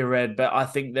could be a red, but I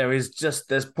think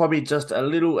there's probably just a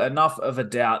little enough of a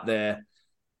doubt there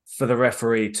for the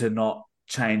referee to not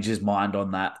change his mind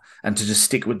on that and to just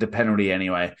stick with the penalty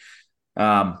anyway.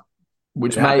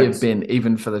 Which may have been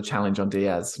even for the challenge on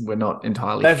Diaz. We're not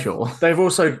entirely sure. They've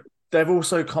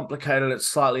also complicated it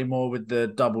slightly more with the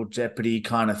double jeopardy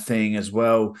kind of thing as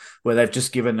well, where they've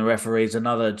just given the referees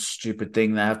another stupid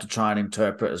thing they have to try and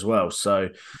interpret as well.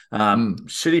 So,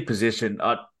 shitty position.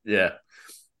 Yeah.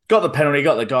 Got the penalty,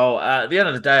 got the goal. At the end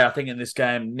of the day, I think in this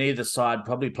game, neither side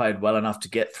probably played well enough to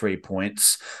get 3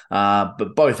 points,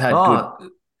 but both had good.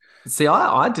 See,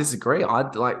 I disagree.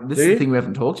 This is the thing we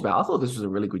haven't talked about. I thought this was a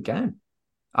really good game.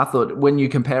 I thought when you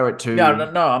compare it to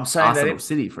I'm saying Arsenal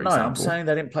City, for example. I'm saying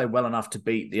they didn't play well enough to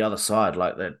beat the other side.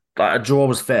 Like that, a draw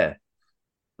was fair.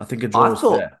 I think a draw was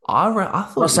fair. I thought.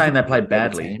 I'm not saying they played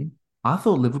badly. I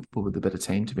thought Liverpool were the better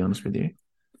team, to be honest with you.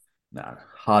 No,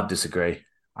 hard disagree.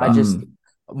 Just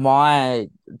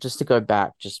to go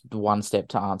back just one step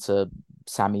to answer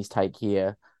Sammy's take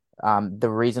here. The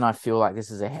reason I feel like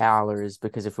this is a howler is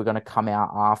because if we're going to come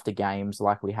out after games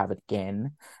like we have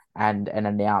again and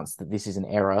announce that this is an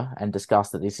error and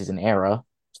discuss that this is an error,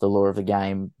 it's the law of the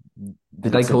game.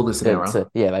 Did they call this an error?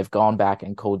 Yeah, they've gone back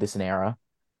and called this an error.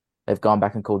 They've gone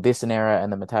back and called this an error and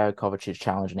the Mateo Kovacic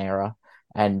challenge an error.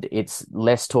 And it's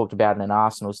less talked about in an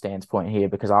Arsenal standpoint here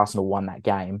because Arsenal won that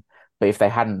game. But if they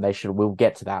hadn't, they should. We'll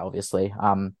get to that, obviously.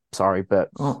 Sorry,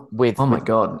 but my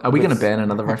God, are we going to ban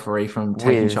another referee from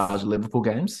taking charge of Liverpool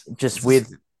games?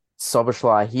 With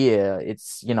Szoboszlai here,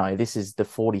 it's this is the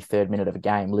 43rd minute of a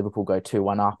game. Liverpool go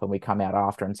 2-1 up, and we come out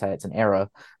after and say it's an error.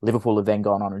 Liverpool have then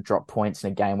gone on and dropped points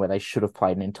in a game where they should have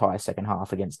played an entire second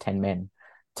half against 10 men.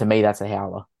 To me, that's a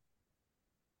howler.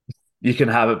 You can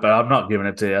have it, but I'm not giving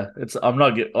it to you. I'm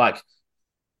not like.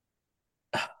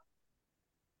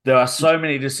 There are so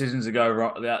many decisions that go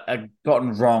wrong that are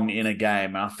gotten wrong in a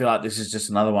game, and I feel like this is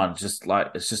just another one. It's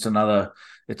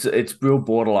real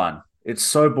borderline. It's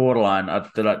so borderline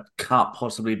that it can't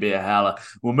possibly be a howler.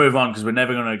 We'll move on because we're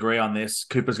never going to agree on this.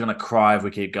 Cooper's going to cry if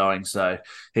we keep going. So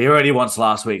he already wants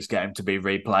last week's game to be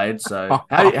replayed. So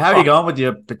how are you going with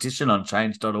your petition on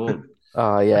change.org?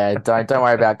 Oh yeah, don't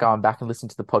worry about going back and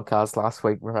listening to the podcast last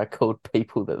week where I called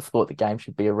people that thought the game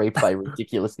should be a replay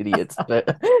ridiculous idiots.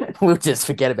 But we'll just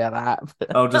forget about that.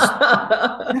 I'll just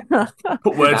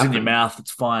put words in your mouth.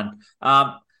 It's fine.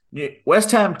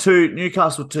 West Ham 2,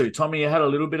 Newcastle 2. Tommy, you had a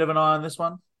little bit of an eye on this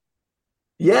one?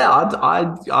 Yeah,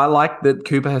 I like that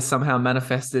Cooper has somehow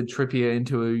manifested Trippier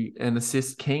into an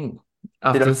assist king.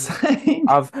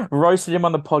 I've roasted him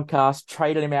on the podcast,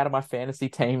 traded him out of my fantasy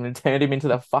team, and turned him into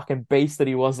the fucking beast that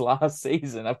he was last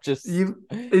season. You've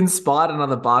inspired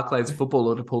another Barclays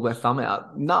footballer to pull their thumb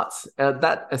out. Nuts!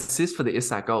 That assist for the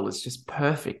Isak goal is just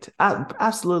perfect.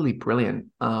 Absolutely brilliant.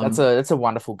 That's a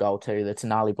wonderful goal too. The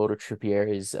Tonali ball to Trippier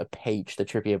is a peach. The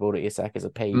Trippier ball to Isak is a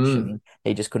peach, and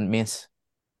he just couldn't miss.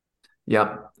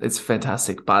 Yeah, it's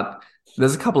fantastic. But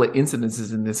there's a couple of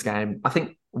incidences in this game. I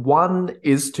think one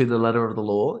is to the letter of the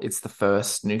law. It's the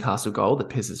first Newcastle goal that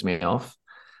pisses me off.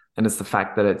 And it's the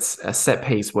fact that it's a set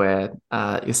piece where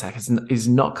Isak is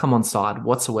not come on side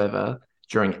whatsoever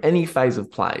during any phase of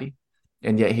play.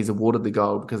 And yet he's awarded the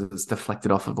goal because it's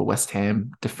deflected off of a West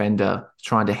Ham defender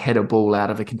trying to head a ball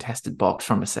out of a contested box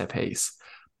from a set piece.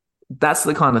 That's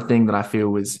the kind of thing that I feel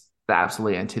was the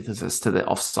absolute antithesis to the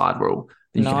offside rule.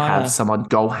 You can have someone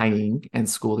goal hanging and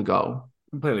score the goal.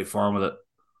 Completely fine with it.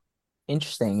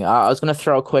 Interesting. I was going to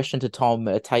throw a question to Tom,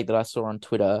 a take that I saw on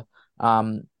Twitter.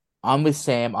 I'm with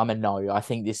Sam. I'm a no. I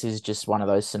think this is just one of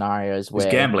those scenarios where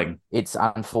gambling. It's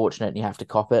unfortunate and you have to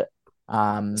cop it.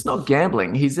 It's not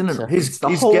gambling. He's in it. He's the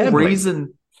whole gambling.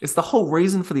 Reason. It's the whole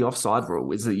reason for the offside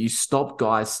rule is that you stop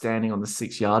guys standing on the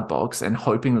 6-yard box and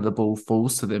hoping that the ball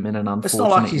falls to them in an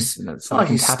unfortunate incident. It's not like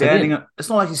he's standing in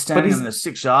the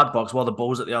 6-yard box while the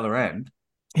ball's at the other end.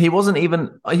 He wasn't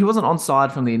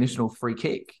onside from the initial free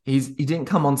kick. He didn't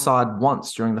come onside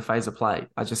once during the phase of play.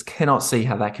 I just cannot see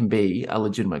how that can be a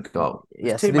legitimate goal.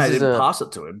 Yes, his teammate didn't pass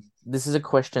it to him. This is a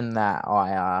question that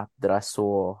I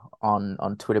saw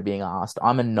on Twitter being asked.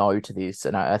 I'm a no to this,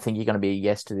 and I think you're going to be a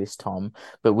yes to this, Tom.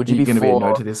 But would you be going to be a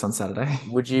no to this on Saturday?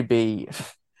 Would you be?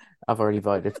 I've already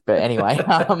voted, but anyway,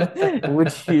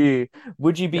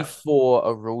 would you be for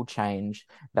a rule change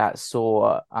that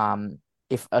saw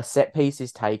if a set piece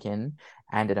is taken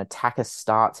and an attacker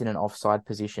starts in an offside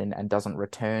position and doesn't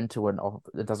return to an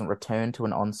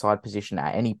onside position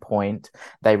at any point,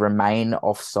 they remain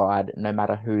offside no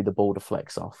matter who the ball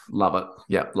deflects off. Love it.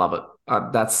 Yeah, love it.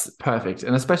 That's perfect.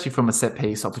 And especially from a set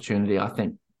piece opportunity, I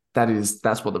think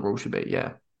that's what the rule should be.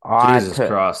 Yeah. Jesus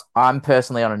Christ. I'm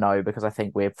personally on a no because I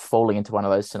think we're falling into one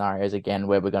of those scenarios again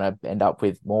where we're going to end up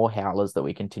with more howlers that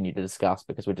we continue to discuss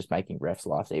because we're just making refs'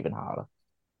 lives even harder.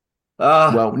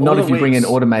 Well, not if you bring in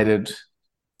automated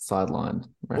sideline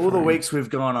refereeing. All the weeks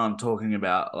we've gone on talking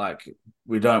about like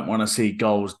we don't want to see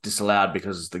goals disallowed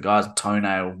because the guy's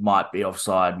toenail might be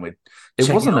offside. And it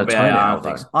wasn't a toenail,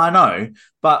 though. I know,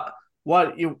 but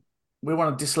we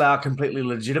want to disallow completely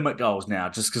legitimate goals now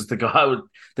just because the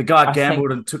guy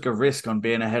gambled and took a risk on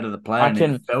being ahead of the play and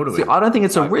it fell to him. I don't think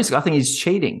it's a risk. I think he's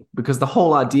cheating because the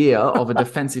whole idea of a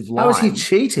defensive line. How is he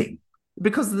cheating?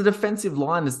 Because the defensive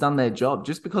line has done their job.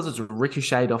 Just because it's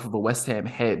ricocheted off of a West Ham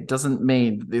head doesn't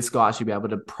mean this guy should be able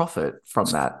to profit from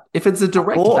that. If it's a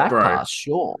direct pass,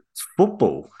 sure. It's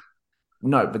football.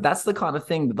 No, but that's the kind of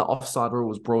thing that the offside rule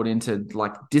was brought in to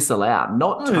like disallow,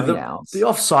 not toenails. The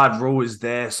offside rule is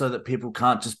there so that people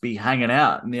can't just be hanging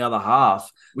out in the other half,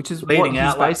 which is leading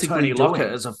out like Tony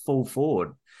Lockett as a full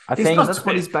forward. I think that's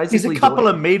what he's basically doing. He's a couple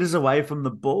of meters away from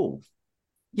the ball.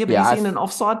 Yeah, but he's in an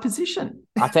offside position.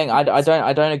 I think I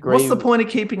don't agree. What's the point of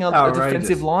keeping a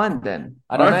defensive line then?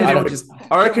 I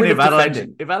reckon if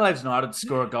Adelaide United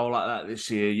score a goal like that this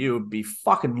year, you would be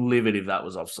fucking livid if that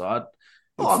was offside.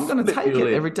 Oh, I'm going to take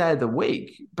it every day of the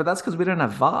week, but that's because we don't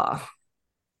have VAR.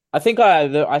 I think I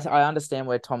understand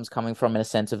where Tom's coming from in a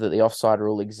sense of that the offside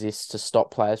rule exists to stop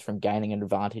players from gaining an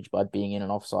advantage by being in an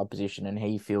offside position, and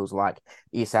he feels like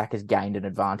Isak has gained an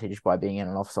advantage by being in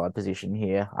an offside position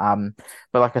here.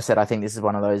 But like I said, I think this is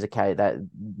one of those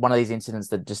one of these incidents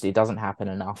that just it doesn't happen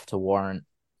enough to warrant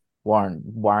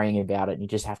worrying about it, and you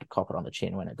just have to cop it on the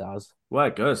chin when it does. Well,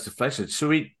 it goes deflection. Should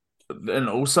we and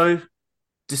also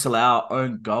disallow our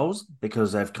own goals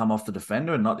because they've come off the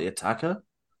defender and not the attacker?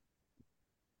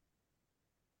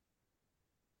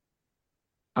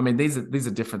 I mean, these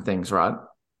are different things, right?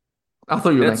 I thought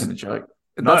you were making a joke.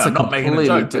 I'm not making a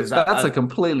joke. That's a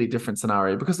completely different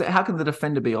scenario because how can the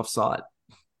defender be offside?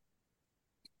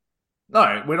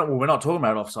 No, we're not talking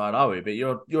about offside, are we? But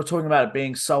you're talking about it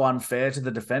being so unfair to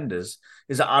the defenders.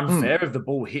 Is it unfair if the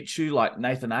ball hits you like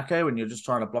Nathan Ake when you're just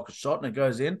trying to block a shot and it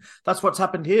goes in? That's what's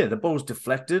happened here. The ball's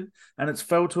deflected and it's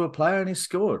fell to a player and he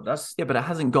scored. But it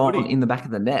hasn't gone in the back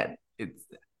of the net.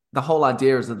 The whole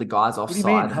idea is that the guy's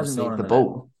offside and received the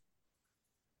ball.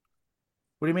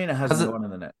 What do you mean it hasn't gone in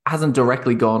the net? Hasn't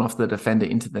directly gone off the defender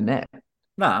into the net.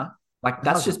 Nah. Like,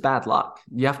 that's just bad luck.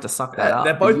 You have to suck that up.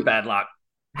 They're both bad luck.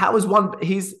 How is one...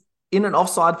 He's in an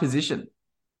offside position.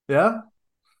 Yeah?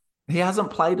 He hasn't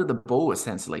played at the ball,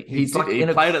 essentially. He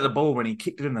played at the ball when he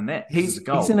kicked it in the net. He's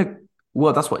in a...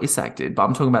 Well, that's what Isak did, but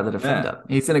I'm talking about the defender.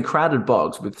 Yeah. He's in a crowded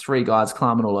box with 3 guys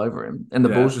climbing all over him, and the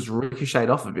ball's just ricocheted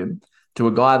off of him to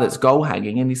a guy that's goal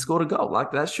hanging, and he scored a goal.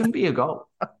 Like, that shouldn't be a goal.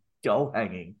 Goal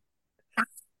hanging.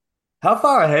 How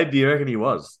far ahead do you reckon he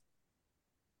was?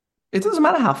 It doesn't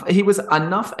matter how he was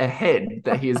enough ahead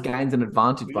that he has gained an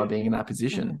advantage by being in that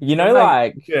position. You know,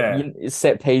 like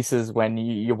set pieces when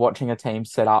you're watching a team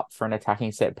set up for an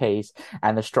attacking set piece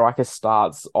and the striker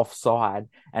starts offside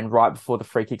and right before the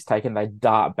free kick's taken, they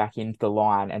dart back into the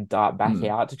line and dart back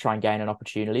out to try and gain an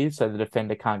opportunity so the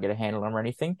defender can't get a handle on him or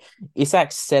anything.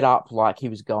 Isak set up like he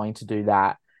was going to do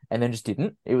that and then just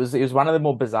didn't. It was one of the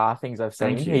more bizarre things I've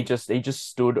seen. He just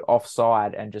stood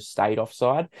offside and just stayed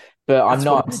offside. But I'm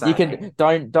not. You can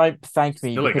don't thank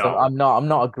me because I'm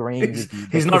not agreeing with you.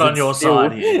 He's not on your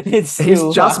side here. He's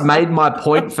just made my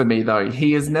point for me though.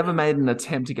 He has never made an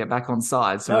attempt to get back on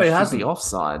side, so he should be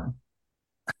offside.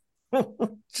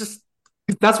 Just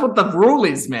that's what the rule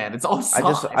is, man. It's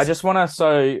offside. I just want to.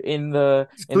 So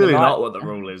it's clearly not what the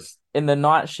rule is. In the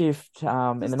night shift,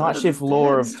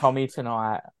 lore of Tommy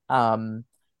tonight,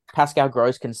 Pascal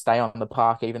Gross can stay on the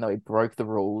park even though he broke the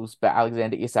rules, but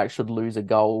Alexander Isak should lose a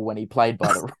goal when he played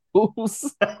by the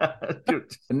rules.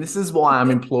 And this is why I'm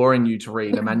imploring you to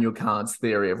read Immanuel Kant's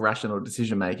theory of rational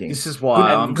decision making. This is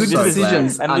why good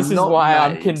decisions, and this is why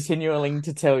I'm continuing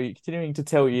to tell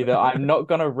you that I'm not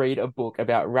going to read a book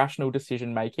about rational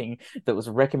decision making that was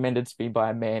recommended to me by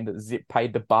a man that Zip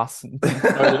paid the bus no less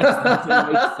than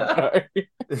 2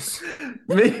 weeks ago.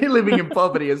 Me living in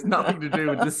poverty has nothing to do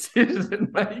with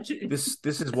decision making. This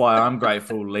is why I'm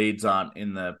grateful Leeds aren't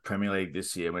in the Premier League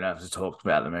this year. We don't have to talk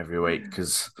about them every week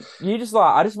because I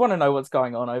just want to know what's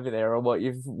going on over there or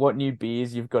what new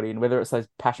beers you've got in, whether it's those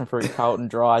passion fruit Carlton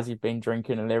dries you've been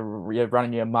drinking and they're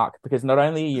running you amok. Because not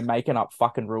only are you making up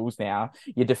fucking rules now,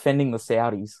 you're defending the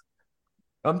Saudis.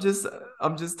 I'm just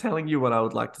telling you what I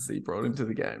would like to see brought into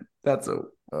the game. That's all.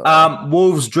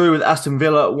 Wolves drew with Aston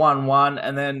Villa 1-1,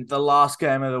 and then the last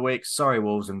game of the week. Sorry,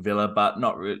 Wolves and Villa, but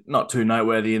not too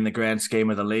noteworthy in the grand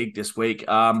scheme of the league this week.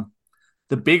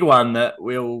 The big one that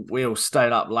we'll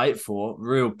stayed up late for,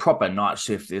 real proper night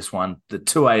shift. This one, the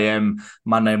 2 a.m.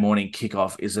 Monday morning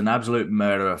kickoff, is an absolute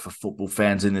murderer for football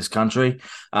fans in this country.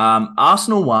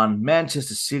 Arsenal 1,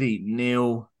 Manchester City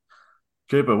 0.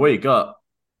 Cooper, what you got?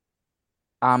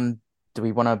 Do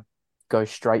we want to go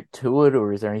straight to it,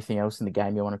 or is there anything else in the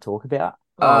game you want to talk about?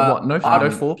 No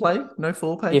foreplay? No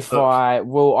foreplay?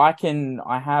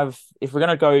 If we're going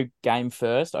to go game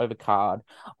first over card,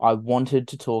 I wanted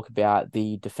to talk about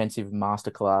the defensive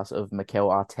masterclass of Mikel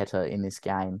Arteta in this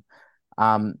game.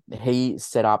 He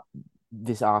set up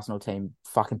this Arsenal team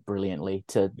fucking brilliantly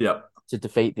to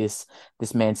defeat this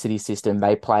Man City system.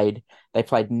 They played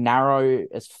narrow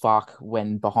as fuck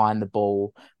when behind the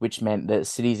ball, which meant that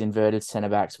City's inverted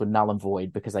centre-backs were null and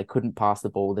void because they couldn't pass the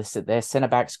ball. Their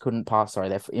centre-backs couldn't pass,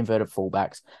 their inverted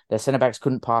fullbacks. Their centre-backs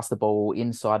couldn't pass the ball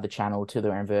inside the channel to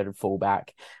their inverted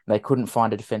fullback. They couldn't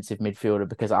find a defensive midfielder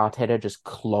because Arteta just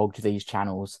clogged these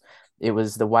channels. It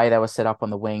was the way they were set up on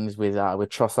the wings with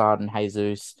Trossard and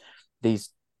Jesus.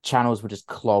 These channels were just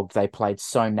clogged. They played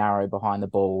so narrow behind the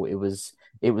ball. It was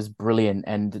brilliant,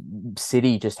 and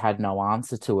City just had no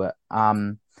answer to it.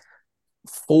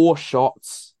 4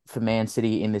 shots for Man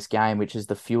City in this game, which is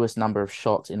the fewest number of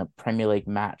shots in a Premier League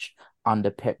match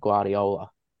under Pep Guardiola.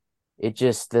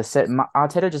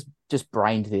 Arteta just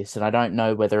brained this, and I don't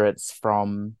know whether it's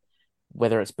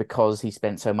because he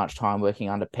spent so much time working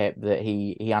under Pep that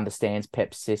he understands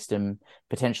Pep's system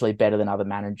potentially better than other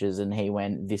managers, and he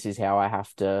went, this is how I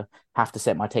have to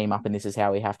set my team up, and this is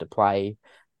how we have to play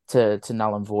to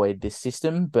null and void this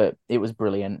system. But it was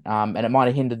brilliant. And it might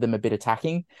have hindered them a bit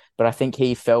attacking, but I think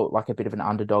he felt like a bit of an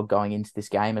underdog going into this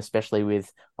game, especially with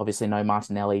obviously no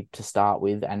Martinelli to start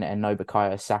with and no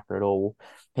Bukayo Saka at all.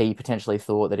 He potentially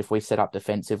thought that if we set up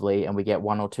defensively and we get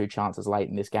 1 or 2 chances late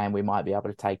in this game, we might be able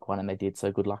to take one, and they did. So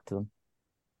good luck to them.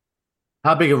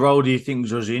 How big a role do you think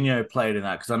Jorginho played in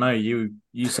that? Because I know you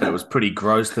said it was pretty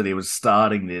gross that he was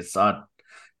starting this. I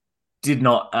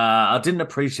didn't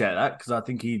appreciate that because I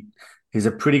think he's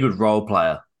a pretty good role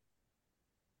player.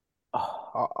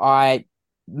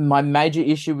 My major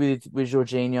issue with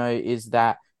Jorginho is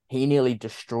that he nearly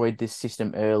destroyed this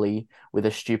system early with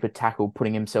a stupid tackle,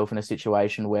 putting himself in a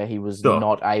situation where he was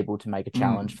not able to make a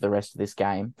challenge for the rest of this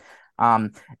game.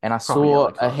 And I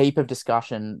saw a heap of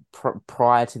discussion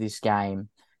prior to this game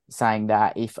saying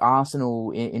that if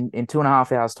Arsenal, in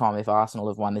 2.5 hours' time, if Arsenal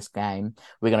have won this game,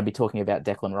 we're going to be talking about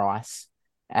Declan Rice.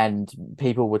 And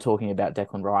people were talking about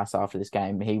Declan Rice after this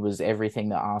game. He was everything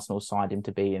that Arsenal signed him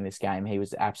to be in this game. He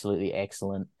was absolutely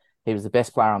excellent. He was the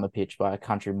best player on the pitch by a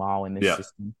country mile in this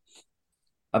system.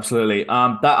 Absolutely.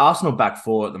 That Arsenal back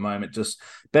four at the moment, just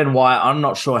Ben White, I'm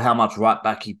not sure how much right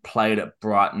back he played at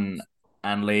Brighton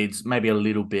and Leeds, maybe a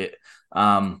little bit.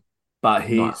 But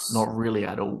he's not really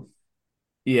at all.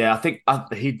 Yeah, I think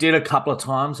he did a couple of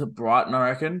times at Brighton, I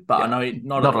reckon, but I Yeah, know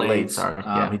not at not a lead. Leeds. Sorry.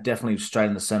 Yeah, He definitely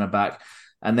straightened the centre back,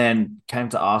 and then came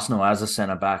to Arsenal as a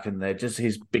centre back, and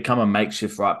he's become a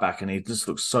makeshift right back, and he just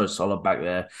looks so solid back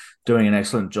there, doing an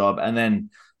excellent job. And then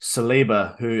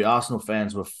Saliba, who Arsenal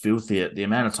fans were filthy at the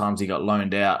amount of times he got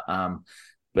loaned out,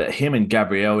 but him and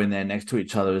Gabriel in there next to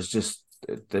each other is just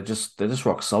they're just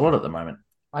rock solid at the moment.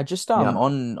 I just yeah.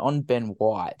 on Ben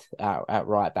White at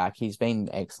right back, he's been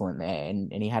excellent there,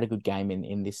 and he had a good game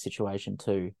in this situation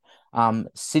too.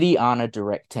 City aren't a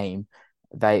direct team.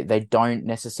 They don't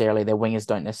necessarily, their wingers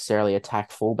don't necessarily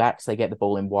attack fullbacks. They get the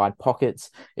ball in wide pockets.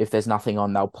 If there's nothing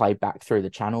on, they'll play back through the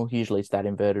channel. Usually it's that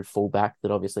inverted fullback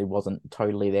that obviously wasn't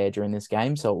totally there during this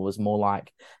game. So it was more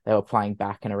like they were playing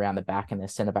back and around the back, and their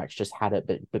centre backs just had it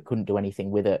but couldn't do anything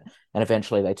with it. And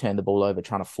eventually they turned the ball over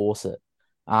trying to force it.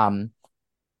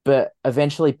 But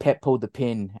eventually Pep pulled the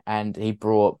pin, and he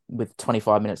brought, with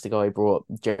 25 minutes to go, he brought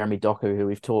Jeremy Doku, who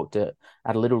we've talked at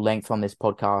a little length on this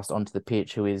podcast, onto the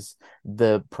pitch, who is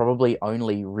the probably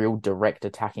only real direct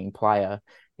attacking player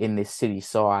in this City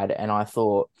side. And I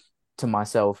thought to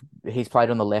myself, he's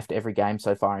played on the left every game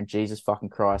so far, and Jesus fucking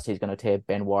Christ, he's going to tear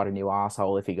Ben White a new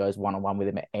asshole if he goes one-on-one with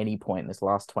him at any point in this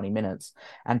last 20 minutes.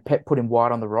 And Pep put him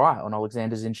wide on the right on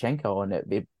Alexander Zinchenko, and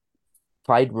it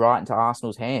played right into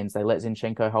Arsenal's hands. They let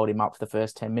Zinchenko hold him up for the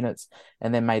first 10 minutes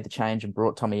and then made the change and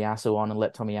brought Tomiyasu on and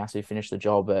let Tomiyasu finish the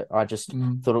job. But I just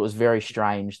thought it was very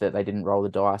strange that they didn't roll the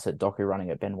dice at Doku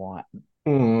running at Ben White. I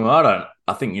don't.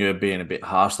 I think you're being a bit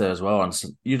harsh there as well. And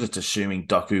you're just assuming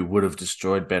Doku would have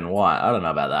destroyed Ben White. I don't know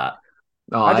about that.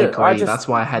 Oh, I agree. That's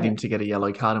why I had him to get a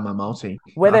yellow card in my multi.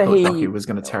 Whether I thought Doku was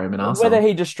going to tear him an arsehole. Whether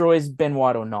he destroys Ben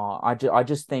White or not, I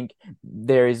just think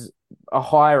there is a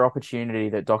higher opportunity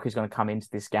that Doku's going to come into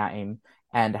this game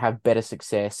and have better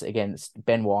success against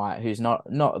Ben White, who's not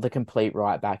the complete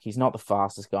right back. He's not the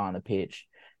fastest guy on the pitch.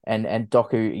 And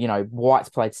Doku, White's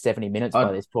played 70 minutes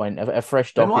by this point. A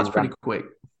fresh Doku. Ben White's pretty quick.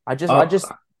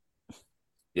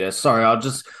 Yeah, sorry.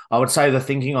 I would say the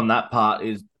thinking on that part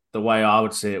is, the way I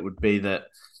would see it would be that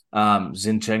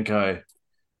Zinchenko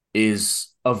is,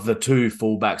 of the two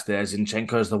fullbacks there,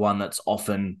 Zinchenko is the one that's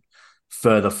often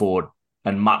further forward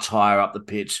and much higher up the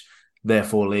pitch,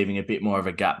 therefore leaving a bit more of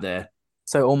a gap there.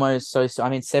 So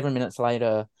 7 minutes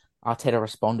later, Arteta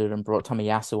responded and brought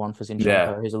Tomiyasu on for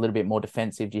Zinchenko, who's a little bit more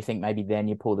defensive. Do you think maybe then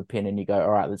you pull the pin and you go,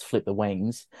 all right, let's flip the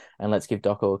wings and let's give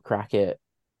Doku a crack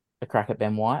at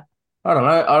Ben White? I don't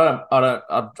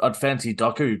know. I'd fancy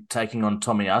Doku taking on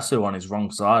Tomiyasu on his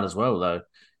wrong side as well, though.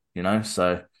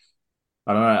 So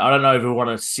I don't know. I don't know if we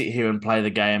want to sit here and play the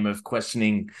game of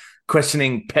questioning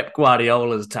Pep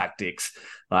Guardiola's tactics.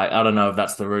 Like, I don't know if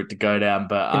that's the route to go down,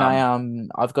 but I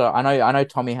know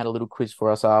Tommy had a little quiz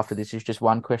for us after this. Is just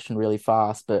one question really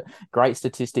fast, but great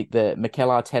statistic that Mikel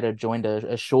Arteta joined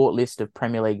a short list of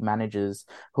Premier League managers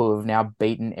who have now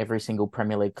beaten every single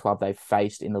Premier League club they've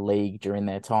faced in the league during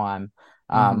their time.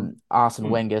 Arsene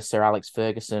Wenger, Sir Alex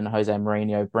Ferguson, Jose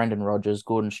Mourinho, Brendan Rodgers,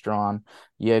 Gordon Strachan,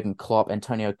 Jurgen Klopp,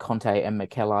 Antonio Conte, and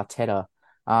Mikel Arteta.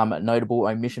 Notable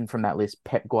omission from that list,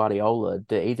 Pep Guardiola.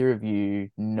 Do either of you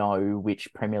know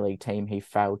which Premier League team he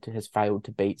has failed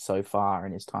to beat so far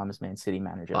in his time as Man City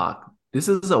manager? This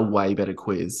is a way better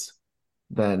quiz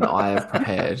than I have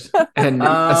prepared. And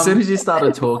as soon as you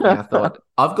started talking, I thought,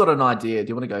 I've got an idea. Do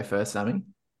you want to go first, Sammy?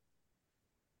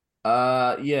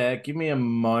 Yeah, give me a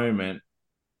moment.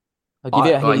 Are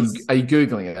you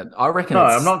Googling it? I reckon. No,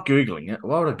 I'm not googling it.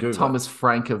 Why would I Google Thomas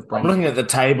Frank of Brentford? I'm looking at the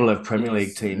table of Premier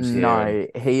League teams here. No,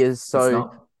 he is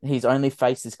he's only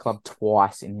faced this club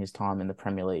twice in his time in the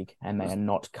Premier League, and they are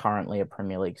not currently a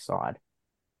Premier League side.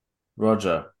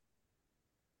 Roger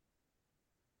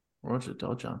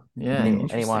Dodger. Yeah.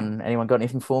 Anyone got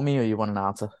anything for me, or you want an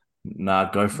answer?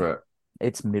 Nah, go for it.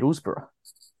 It's Middlesbrough.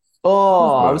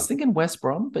 Oh, I was thinking West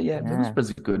Brom, but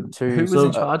Middlesbrough's good. Who was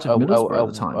in charge of Middlesbrough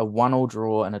at the time? A 1-1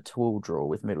 draw and a 2-2 draw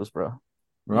with Middlesbrough.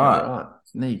 Right.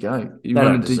 There you go. They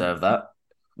don't deserve that.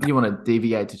 You want to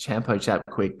deviate to Champo Chat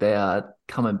quick. They are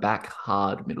coming back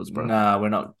hard, Middlesbrough. Nah, we're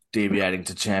not deviating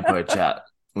to Champo Chat.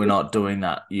 We're not doing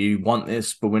that. You want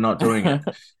this, but we're not doing it.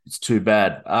 It's too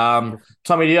bad.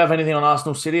 Tommy, do you have anything on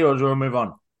Arsenal City, or do you want to move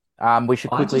on? We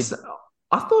should quickly...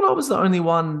 I thought I was the only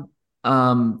one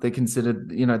they considered,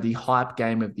 the hype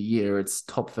game of the year. It's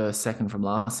top first, second from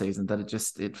last season, that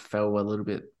it fell a little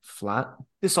bit flat.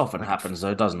 This often happens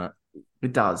though, doesn't it?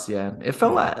 It does, yeah. It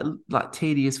felt like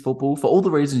tedious football for all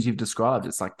the reasons you've described.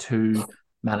 It's like two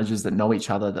managers that know each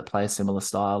other, that play a similar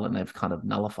style, and they've kind of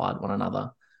nullified one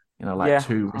another. like Yeah.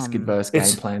 two risk-adverse game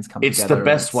plans come It's the together. And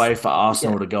best way for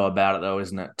Arsenal yeah. to go about it, though,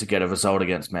 isn't it? To get a result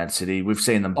against Man City. We've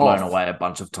seen them blown Oh, away a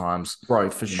bunch of times. bro,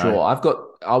 for sure.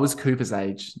 I was Cooper's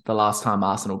age the last time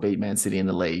Arsenal beat Man City in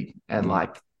the league. And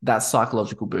like that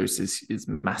psychological boost is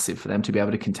massive for them to be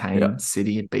able to contain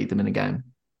City and beat them in a game.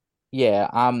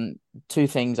 Yeah. Two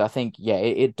things. I think,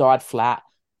 it died flat,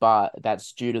 but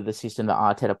that's due to the system that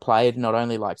Arteta played. Not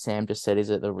only, like Sam just said, is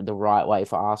it the right way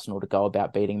for Arsenal to go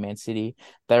about beating Man City,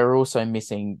 they were also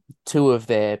missing two of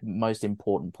their most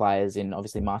important players in,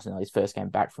 obviously, Martinelli's first game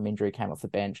back from injury, came off the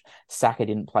bench. Saka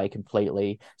didn't play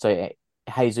completely. So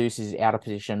Jesus is out of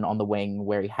position on the wing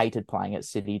where he hated playing at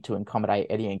City to accommodate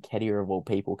Eddie and Nketiah of all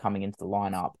people coming into the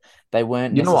lineup. They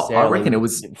weren't necessarily I reckon it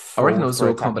was to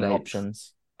accommodate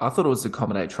options. I thought it was to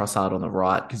accommodate Trossard on the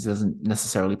right because he doesn't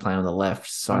necessarily play on the left.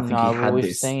 So I think he had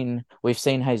we've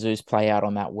seen Jesus play out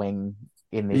on that wing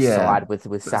in this side with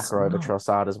Saka over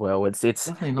Trossard as well. It's to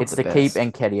keep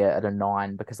Nketiah at a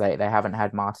 9 because they haven't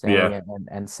had Martinelli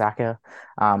and Saka.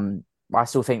 I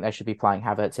still think they should be playing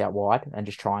Havertz out wide and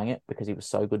just trying it because he was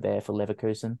so good there for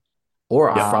Leverkusen. Or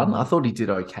up front. I thought he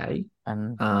did okay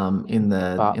in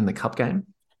the cup game.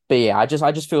 But yeah, I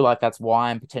just feel like that's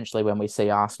why, and potentially when we see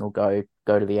Arsenal go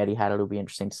to the Etihad, it'll be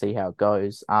interesting to see how it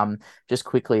goes. Just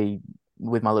quickly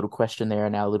with my little question there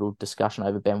and our little discussion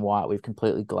over Ben White, we've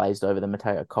completely glazed over the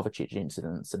Mateo Kovacic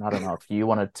incidents, and I don't know if you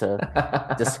wanted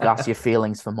to discuss your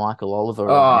feelings for Michael Oliver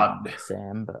or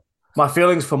Sam, but my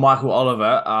feelings for Michael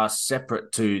Oliver are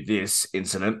separate to this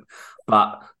incident,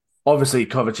 but obviously,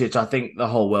 Kovacic, I think the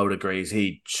whole world agrees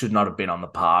he should not have been on the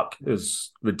park. It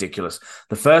was ridiculous.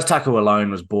 The first tackle alone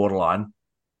was borderline,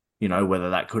 whether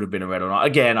that could have been a red or not.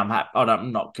 Again,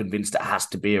 I'm not convinced it has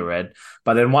to be a red.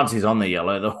 But then once he's on the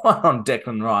yellow, the one on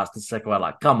Declan Rice, the second one,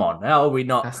 like, come on, how are we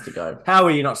not? Has to go. How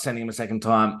are you not sending him a second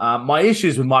time? My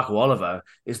issues with Michael Oliver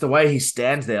is the way he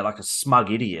stands there like a smug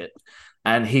idiot.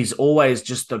 And he's always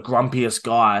just the grumpiest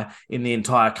guy in the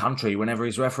entire country whenever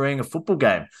he's refereeing a football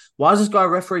game. Why does this guy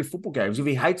referee football games? If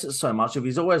he hates it so much, if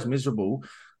he's always miserable,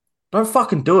 don't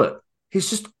fucking do it. He's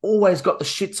just always got the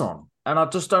shits on. And I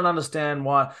just don't understand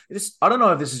why. I don't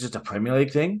know if this is just a Premier League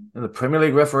thing. And the Premier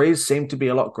League referees seem to be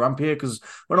a lot grumpier because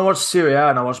when I watch Serie A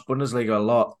and I watch Bundesliga a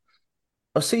lot,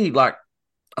 I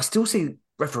still see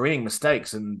refereeing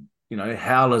mistakes and,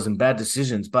 howlers and bad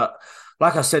decisions. But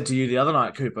like I said to you the other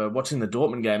night, Cooper, watching the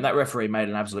Dortmund game, that referee made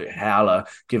an absolute howler,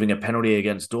 giving a penalty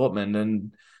against Dortmund.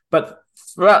 But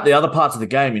throughout the other parts of the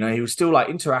game, he was still like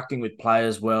interacting with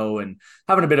players well and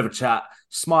having a bit of a chat,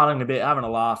 smiling a bit, having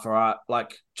a laugh, all right,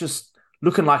 like just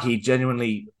looking like he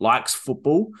genuinely likes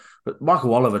football. But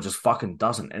Michael Oliver just fucking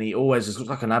doesn't, and he always just looks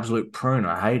like an absolute prune.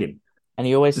 I hate him. And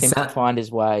he always seems to find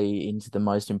his way into the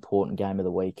most important game of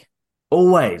the week.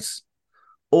 Always.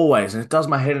 And it does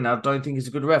my head in. I don't think he's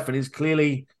a good ref. And he's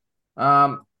clearly,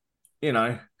 the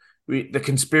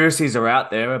conspiracies are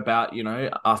out there about,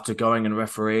 after going and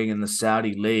refereeing in the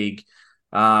Saudi league,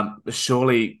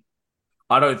 surely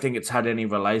I don't think it's had any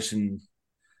relation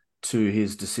to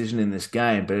his decision in this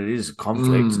game, but it is a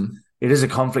conflict. It is a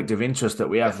conflict of interest that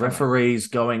we have referees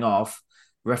going off,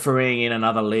 refereeing in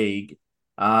another league,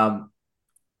 in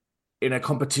a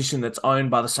competition that's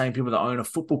owned by the same people that own a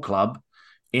football club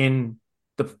in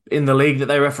the league that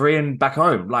they referee in back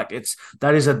home. Like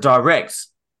that is a direct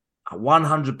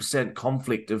 100%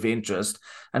 conflict of interest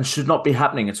and should not be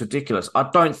happening. It's ridiculous. I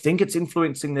don't think it's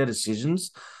influencing their decisions,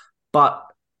 but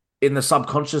in the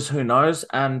subconscious, who knows?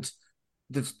 And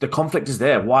the conflict is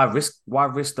there. Why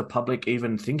risk the public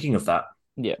even thinking of that?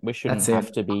 Yeah, we shouldn't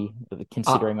have to be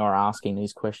considering or asking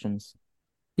these questions.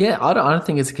 Yeah, I don't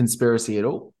think it's a conspiracy at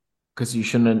all because you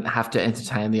shouldn't have to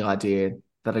entertain the idea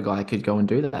that a guy could go and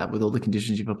do that with all the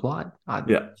conditions you've applied.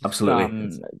 Yeah,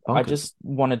 absolutely. I just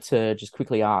wanted to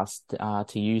quickly ask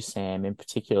to you, Sam, in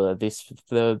particular,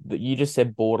 you just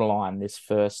said borderline, this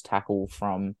first tackle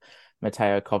from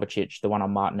Mateo Kovacic, the one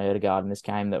on Martin Odegaard in this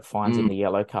game that finds him the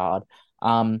yellow card.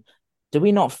 Do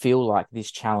we not feel like this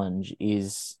challenge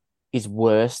is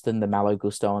worse than the Malo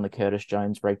Gusto and the Curtis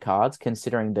Jones red cards,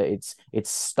 considering that it's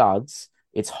studs,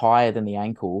 it's higher than the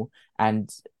ankle,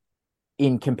 and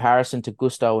in comparison to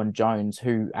Gusto and Jones,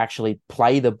 who actually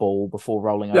play the ball before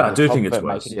rolling over. I do think it's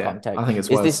worse. Contact. I think it's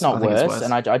worse. Is this not worse?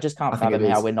 And I just can't fathom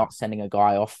how we're not sending a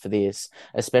guy off for this,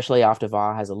 especially after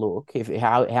VAR has a look.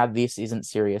 How this isn't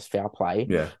serious foul play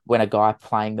when a guy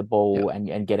playing the ball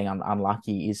and getting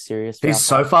unlucky is serious foul play. He's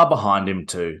so far behind him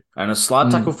too. And a slide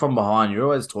tackle from behind, you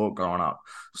always taught growing up.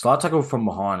 Slide tackle from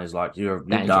behind is like you're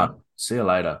done. See you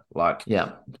later. Like,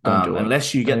 don't do it.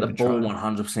 Unless you get the ball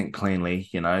 100% cleanly,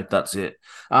 that's it.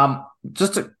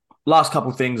 Just a last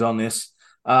couple things on this.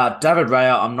 David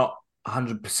Raya, I'm not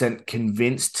 100%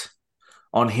 convinced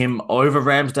on him over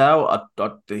Ramsdale.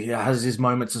 He has his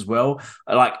moments as well.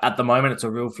 Like at the moment, it's a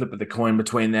real flip of the coin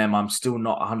between them. I'm still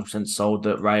not 100% sold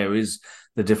that Raya is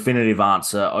the definitive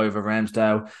answer over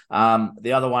Ramsdale.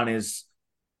 The other one is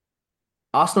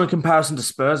Arsenal in comparison to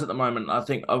Spurs at the moment. I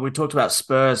think we talked about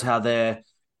Spurs, how they're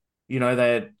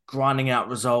grinding out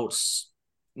results,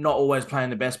 not always playing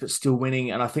the best, but still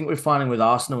winning. And I think we're finding with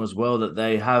Arsenal as well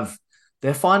that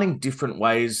they're finding different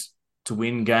ways to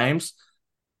win games.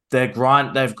 They've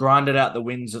grinded out the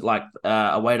wins at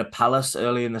away to Palace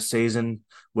early in the season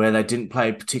where they didn't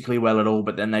play particularly well at all,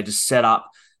 but then they just set up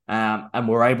and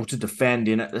were able to defend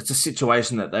in it. It's a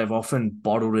situation that they've often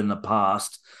bottled in the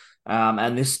past.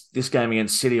 And this game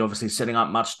against City, obviously setting up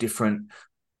much different,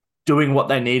 doing what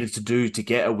they needed to do to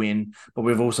get a win. But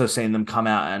we've also seen them come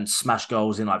out and smash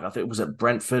goals in, I think it was at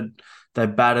Brentford. They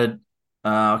battered,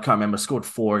 I can't remember, scored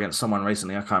 4 against someone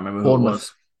recently. I can't remember who it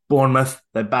was. Bournemouth,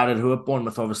 they battered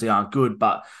Bournemouth obviously aren't good,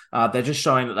 but they're just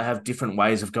showing that they have different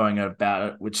ways of going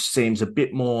about it, which seems a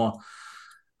bit more.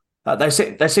 They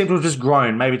seem to have just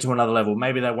grown maybe to another level.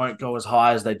 Maybe they won't go as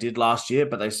high as they did last year,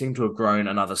 but they seem to have grown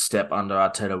another step under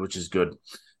Arteta, which is good.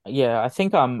 Yeah, I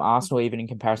think Arsenal, even in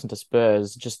comparison to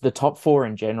Spurs, just the top 4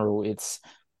 in general, it's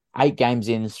 8 games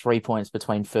in, 3 points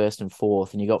between first and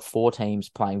fourth, and you got 4 teams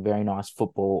playing very nice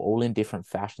football, all in different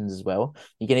fashions as well.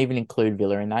 You can even include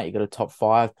Villa in that. You got a top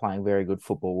 5 playing very good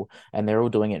football, and they're all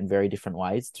doing it in very different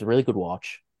ways. It's a really good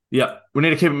watch. Yeah, we need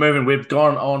to keep it moving. We've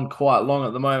gone on quite long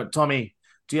at the moment. Tommy,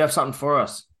 do you have something for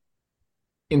us?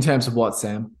 In terms of what,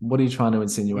 Sam? What are you trying to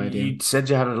insinuate? You said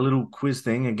you had a little quiz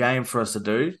thing, a game for us to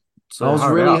do. So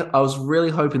I was really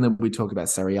hoping that we'd talk about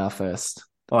Serie A first.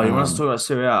 Oh, you want us to talk about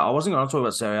Serie A? I wasn't going to talk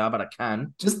about Serie A, but I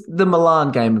can. Just the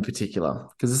Milan game in particular,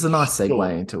 because it's a nice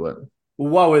segue into it. Well,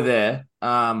 while we're there,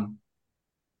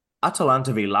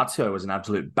 Atalanta v Lazio was an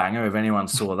absolute banger, if anyone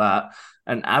saw that.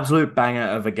 An absolute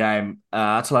banger of a game.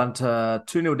 Atalanta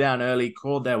 2-0 down early,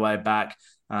 crawled their way back.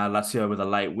 Lazio with a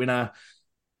late winner.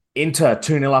 Inter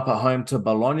 2-0 up at home to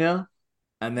Bologna,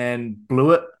 and then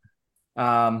blew it.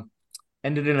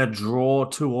 Ended in a draw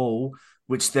 2-2,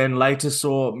 which then later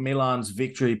saw Milan's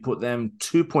victory put them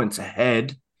 2 points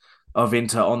ahead of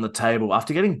Inter on the table.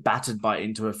 After getting battered by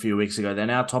Inter a few weeks ago, they're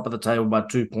now top of the table by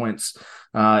 2 points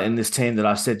in this team that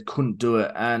I said couldn't do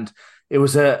it. And it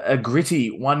was a gritty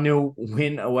 1-0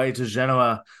 win away to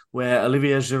Genoa where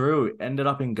Olivier Giroud ended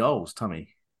up in goals, Tommy.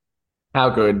 How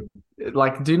good.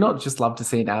 Do you not just love to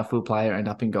see an outfield player end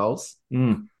up in goals?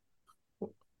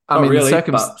 I mean, really, so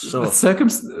the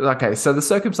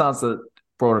circumstance that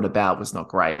brought it about was not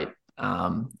great.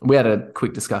 We had a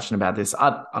quick discussion about this.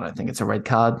 I don't think it's a red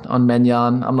card on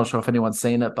Maignan. I'm not sure if anyone's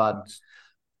seen it, but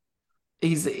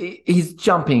he's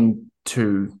jumping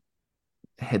to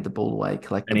head the ball away,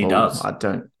 collect the ball.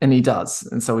 And he does.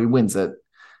 And so he wins it.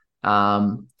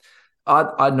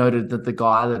 I noted that the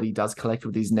guy that he does collect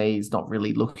with his knee is not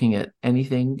really looking at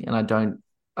anything, and I don't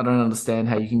understand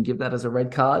how you can give that as a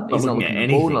red card. He's not looking at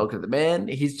the ball, not looking at the man.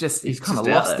 He's kind of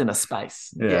lost in a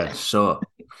space. Yeah, sure.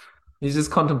 He's just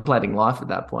contemplating life at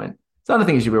that point. So I don't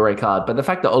think it should be a red card, but the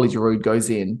fact that Oli Giroud goes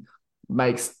in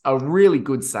makes a really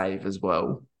good save as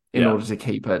well in order to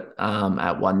keep it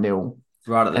at 1-0.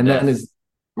 Right at the death. Then is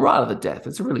right at the death.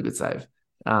 It's a really good save.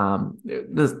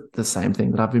 The same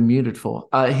thing that I've been muted for.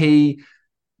 He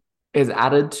is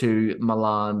added to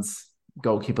Milan's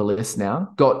goalkeeper list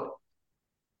now. Got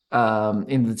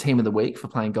in the team of the week for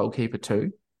playing goalkeeper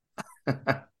too.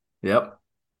 Yep.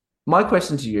 My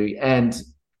question to you, and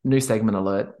new segment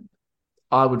alert,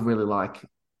 I would really like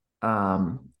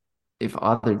if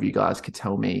either of you guys could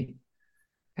tell me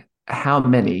how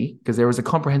many, because there is a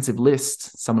comprehensive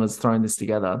list, someone has thrown this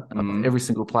together, of every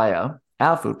single player,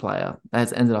 outfield player, that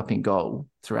has ended up in goal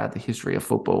throughout the history of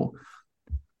football.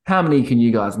 How many can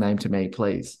you guys name to me,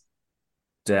 please?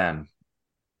 Damn.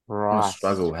 Right. I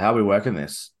struggle. How are we working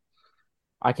this?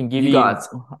 I can give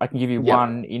you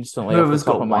one instantly off the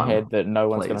top of my head that no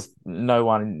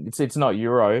one's it's not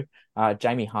Euro.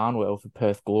 Jamie Harnwell for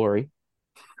Perth Glory.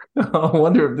 I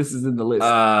wonder if this is in the list.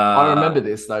 I remember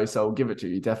this though, so I'll give it to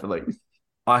you, definitely.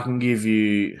 I can give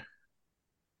you,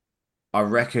 I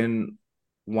reckon,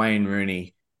 Wayne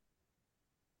Rooney.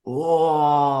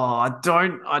 Oh, I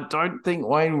don't think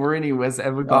Wayne Rooney was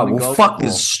ever gone in goal. Fuck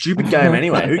this stupid game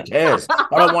anyway. Who cares?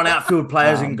 I don't want outfield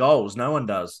players in goals. No one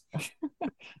does.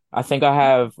 I think I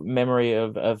have memory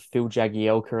of Phil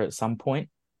Jagielka at some point.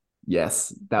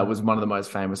 Yes, that was one of the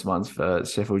most famous ones for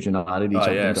Sheffield United. He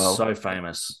jumped in goal. So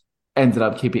famous. Ended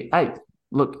up keeping. Hey,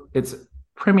 look, it's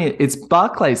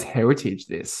Barclays heritage.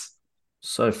 This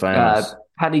so famous.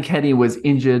 Paddy Kenny was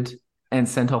injured and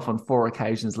sent off on 4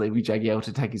 occasions, leaving Jagiel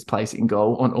to take his place in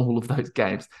goal on all of those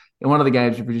games. In one of the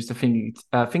games, he produced a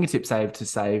fingertip save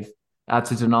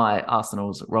to deny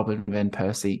Arsenal's Robin van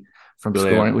Persie from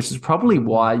scoring, which is probably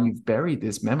why you've buried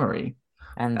this memory.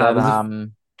 And that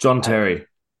John Terry.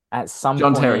 At some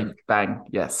John point, Terry, bang,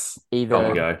 yes. Either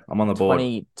I'm on the board.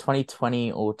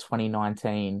 2020 or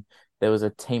 2019, there was a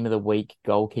Team of the Week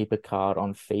goalkeeper card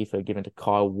on FIFA given to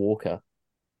Kyle Walker.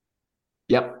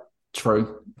 Yep,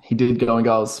 true. He did go in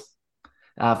goals.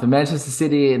 For Manchester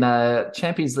City in a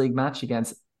Champions League match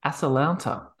against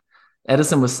Atalanta,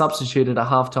 Edison was substituted at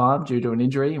halftime due to an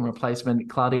injury. In replacement,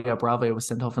 Claudio Bravo was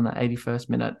sent off in the 81st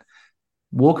minute.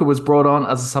 Walker was brought on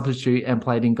as a substitute and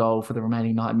played in goal for the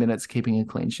remaining 9 minutes, keeping a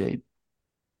clean sheet. Have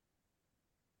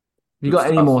you got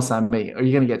any more, Sammy? Are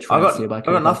you going to get trounced here by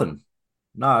Cooper? I got nothing.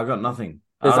 No, I got nothing.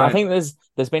 I think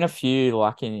there's been a few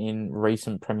like in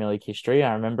recent Premier League history.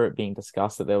 I remember it being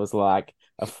discussed that there was like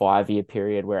a 5-year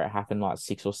period where it happened like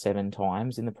 6 or 7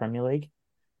 times in the Premier League.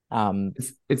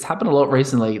 It's happened a lot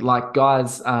recently. Like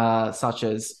guys such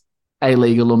as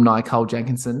A-League alumni Cole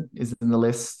Jenkinson is in the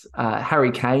list.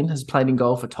 Harry Kane has played in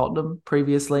goal for Tottenham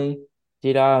previously.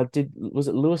 Was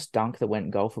it Lewis Dunk that went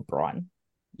in goal for Brighton?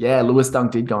 Yeah, Lewis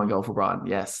Dunk did go in goal for Brighton.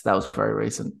 Yes, that was very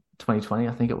recent. 2020,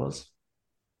 I think it was.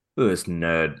 Look at this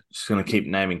nerd. Just going to keep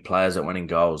naming players that went in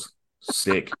goals.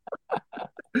 Sick.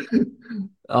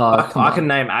 I can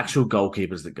name actual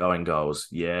goalkeepers that go in goals.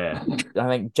 Yeah. I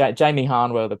think Jamie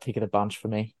Harnwell, the pick of the bunch for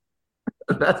me.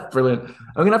 That's brilliant. I'm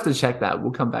going to have to check that.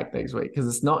 We'll come back next week because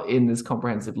it's not in this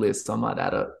comprehensive list. So I might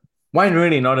add it. Wayne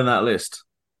Rooney not in that list.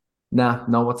 Nah,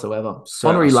 no whatsoever.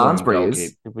 Henri Lansbury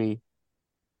is.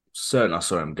 Certain I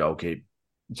saw him goalkeep.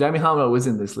 Jamie Harnwell was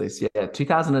in this list. Yeah,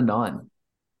 2009.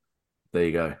 There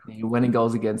you go. He went in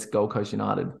goals against Gold Coast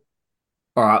United.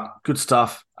 All right, good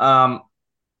stuff. Have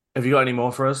you got any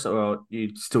more for us, or are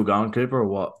you still going, Cooper, or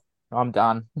what? I'm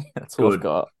done. That's all I've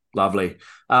got. Lovely.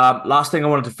 Last thing I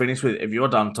wanted to finish with. If you're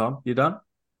done, Tom, you done?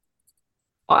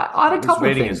 I had a couple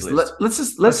of things. Let's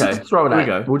just throw it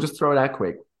out. We'll just throw it out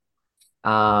quick.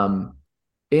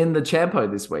 In the Champo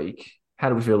this week, how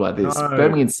do we feel about this?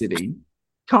 Birmingham City,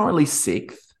 currently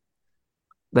 6th.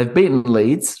 They've beaten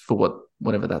Leeds for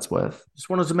whatever that's worth. Just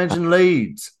wanted to mention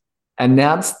Leeds.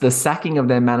 Announced the sacking of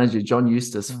their manager, John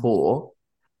Eustace, for,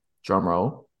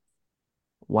 drumroll,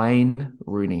 Wayne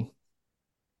Rooney.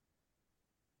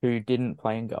 Who didn't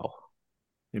play in goal.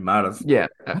 He might have. Yeah,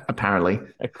 apparently.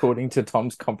 According to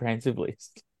Tom's comprehensive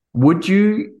list. Would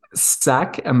you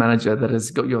sack a manager that has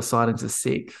got your side into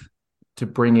 6th to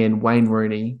bring in Wayne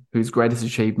Rooney, whose greatest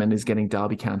achievement is getting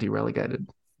Derby County relegated?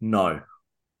 No.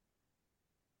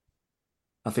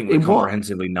 I think we're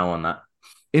comprehensively no on that.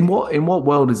 In what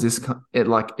world is this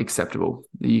acceptable?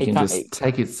 You can just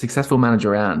take a successful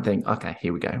manager out and think, okay,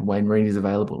 here we go. Wayne Rooney's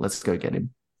available. Let's go get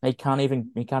him. He can't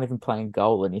even play in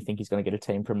goal, and you think he's going to get a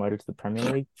team promoted to the Premier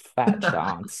League? Fat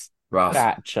chance. Rough.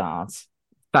 Fat chance.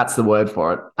 That's the word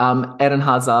for it. Eden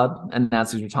Hazard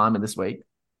announced his retirement this week.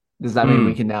 Does that mean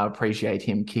we can now appreciate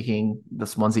him kicking the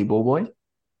Swansea ball boy?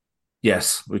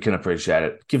 Yes, we can appreciate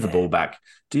it. Give the ball back.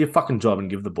 Do your fucking job and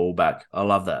give the ball back. I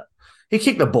love that. He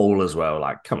kicked the ball as well.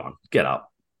 Like, come on, get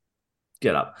up.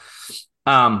 Get up.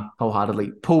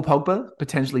 Wholeheartedly. Paul Pogba,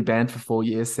 potentially banned for 4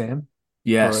 years, Sam.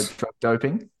 Yes. For drug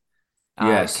doping.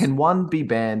 Yes. Can one be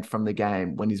banned from the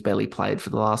game when he's barely played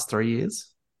for the last 3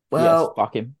 years? Well, yes,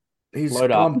 fuck him. He's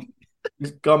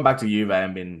gone back to Juve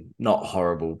and been not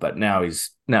horrible, but now he's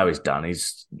done.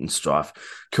 He's in strife.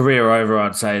 Career over,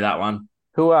 I'd say that one.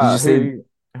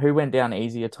 Who went down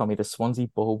easier, Tommy? The Swansea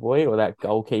ball boy or that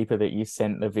goalkeeper that you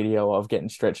sent the video of getting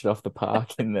stretched off the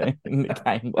park in the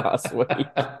game last week?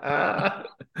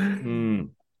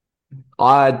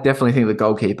 I definitely think the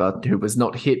goalkeeper who was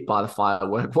not hit by the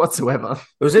firework whatsoever.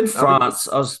 It was in France.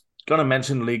 I was going to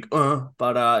mention Ligue 1,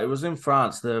 but it was in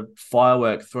France. The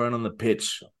firework thrown on the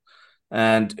pitch,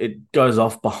 and it goes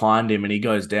off behind him, and he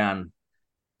goes down.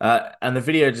 And the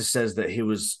video just says that he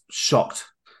was shocked.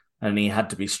 And he had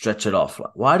to be stretchered off.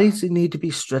 Like, why does he need to be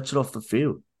stretchered off the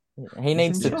field? He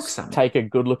needs to take a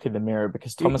good look in the mirror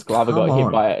because Thomas Glover got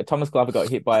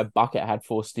hit by a bucket, had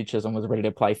 4 stitches, and was ready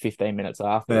to play 15 minutes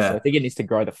after. Yeah. So I think he needs to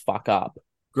grow the fuck up.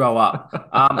 Grow up.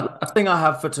 Last thing I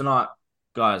have for tonight,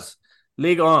 guys.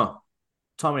 Ligue 1.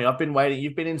 Tommy, I've been waiting.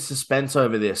 You've been in suspense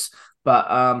over this,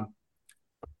 but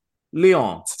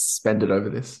Lyon. Suspended over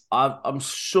this. I'm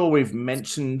sure we've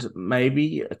mentioned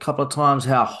maybe a couple of times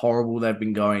how horrible they've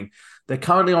been going. They're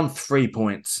currently on 3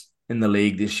 points in the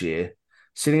league this year,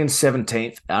 sitting in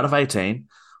 17th out of 18.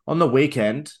 On the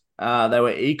weekend, they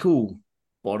were equal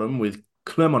bottom with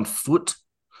Clermont Foot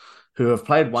who have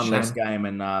played one less Shame.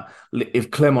 game. And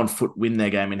if Clermont Foot win their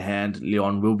game in hand,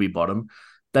 Lyon will be bottom.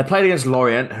 They played against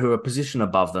Lorient, who are a position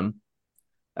above them,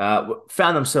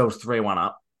 found themselves 3-1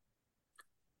 up,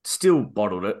 still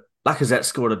bottled it. Lacazette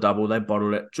scored a double. They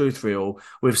bottled it, drew 3-3.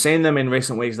 We've seen them in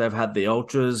recent weeks. They've had the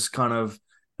ultras kind of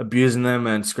abusing them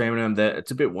and screaming at them.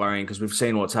 It's a bit worrying because we've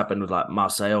seen what's happened with like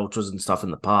Marseille ultras and stuff in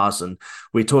the past. And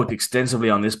we talked extensively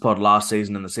on this pod last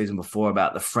season and the season before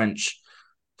about the French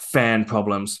fan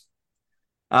problems.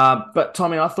 But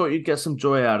Tommy, I thought you'd get some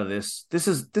joy out of this. This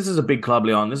is a big club,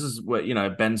 Lyon. This is where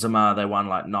Benzema. They won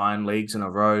like 9 leagues in a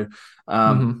row.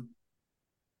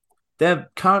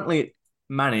 They're currently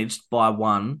managed by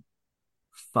one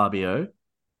Fabio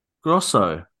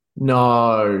Grosso.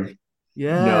 No.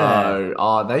 Yeah. No.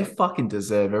 Oh, they fucking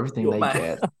deserve everything they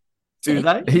get. Do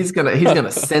they? He's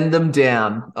gonna send them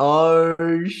down.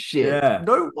 Oh shit. Yeah.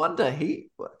 No wonder he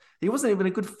wasn't even a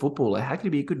good footballer. How could he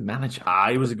be a good manager?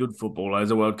 He was a good footballer.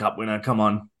 He's a World Cup winner. Come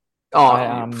on.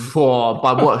 By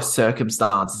what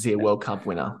circumstances is he a World Cup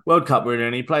winner? World Cup winner,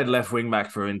 and he played left wing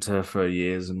back for Inter for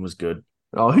years and was good.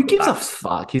 Oh, who gives a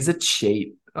fuck? He's a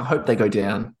cheat. I hope they go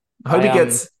down. I hope he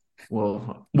gets.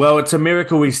 Well, it's a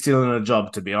miracle he's still in a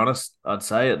job, to be honest, I'd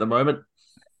say at the moment.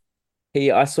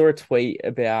 I saw a tweet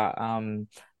about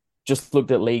just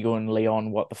looked at Liga and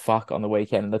Lyon, what the fuck, on the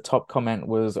weekend. And the top comment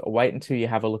was, wait until you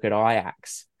have a look at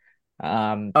Ajax.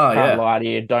 Can't lie to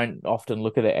you, don't often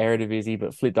look at the Eredivisie,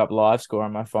 but flipped up live score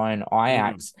on my phone.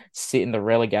 Ajax sit in the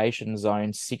relegation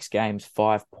zone, 6 games,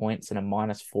 5 points, and a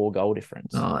 -4 goal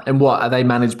difference. And what, are they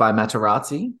managed by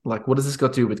Materazzi? Like, what does this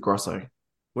got to do with Grosso?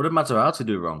 What did Materazzi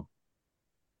do wrong?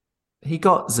 He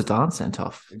got Zidane sent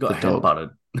off. He got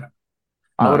headbutted.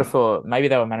 I would have thought maybe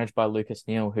they were managed by Lucas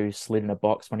Neal, who slid in a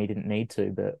box when he didn't need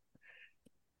to, but.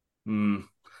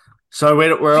 So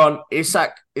we're on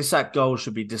Isak. Isak goal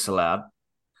should be disallowed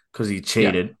because he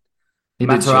cheated. Yeah.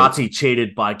 Materazzi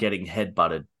cheated by getting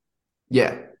headbutted.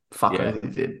 Yeah, he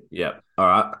did. Yeah, all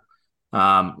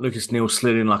right. Lucas Neal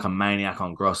slid in like a maniac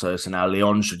on Grosso, so now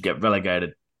Lyon should get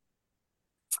relegated.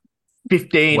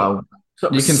 15. Well, you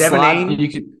can 17. You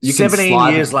can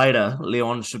 17 years later,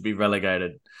 Lyon should be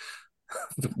relegated.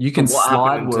 You can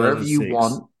slide wherever you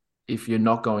want if you're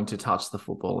not going to touch the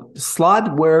football.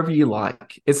 Slide wherever you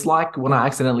like. It's like when I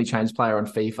accidentally change player on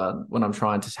FIFA when I'm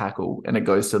trying to tackle and it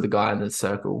goes to the guy in the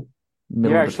circle. I'm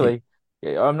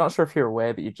not sure if you're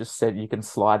aware that you just said you can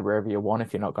slide wherever you want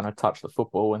if you're not going to touch the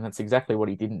football, and that's exactly what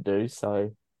he didn't do.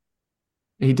 So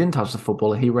he didn't touch the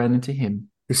footballer. He ran into him.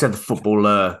 He said the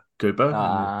footballer,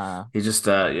 Cooper. He just,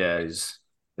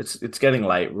 It's getting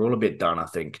late. We're all a bit done, I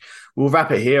think. We'll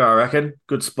wrap it here, I reckon.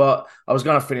 Good spot. I was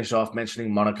going to finish off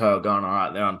mentioning Monaco going, all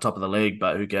right, they're on top of the league,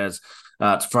 but who cares?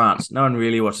 It's France. No one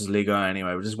really watches Liga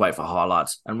anyway. We'll just wait for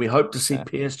highlights. And we hope to see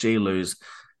PSG lose.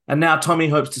 And now Tommy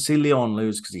hopes to see Lyon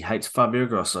lose because he hates Fabio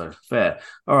Grosso. Fair.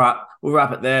 All right, we'll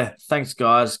wrap it there. Thanks,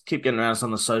 guys. Keep getting around us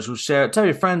on the socials. Share it. Tell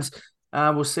your friends.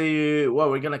 We'll see you. Well,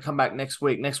 we're going to come back next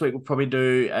week. Next week, we'll probably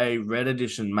do a red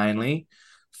edition mainly.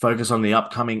 Focus on the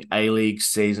upcoming A-League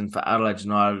season for Adelaide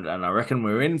United, and I reckon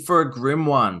we're in for a grim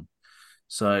one.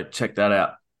 So check that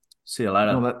out. See you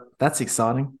later. Well, that's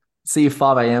exciting. See you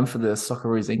 5 a.m. for the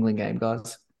Socceroos England game,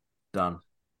 guys. Done.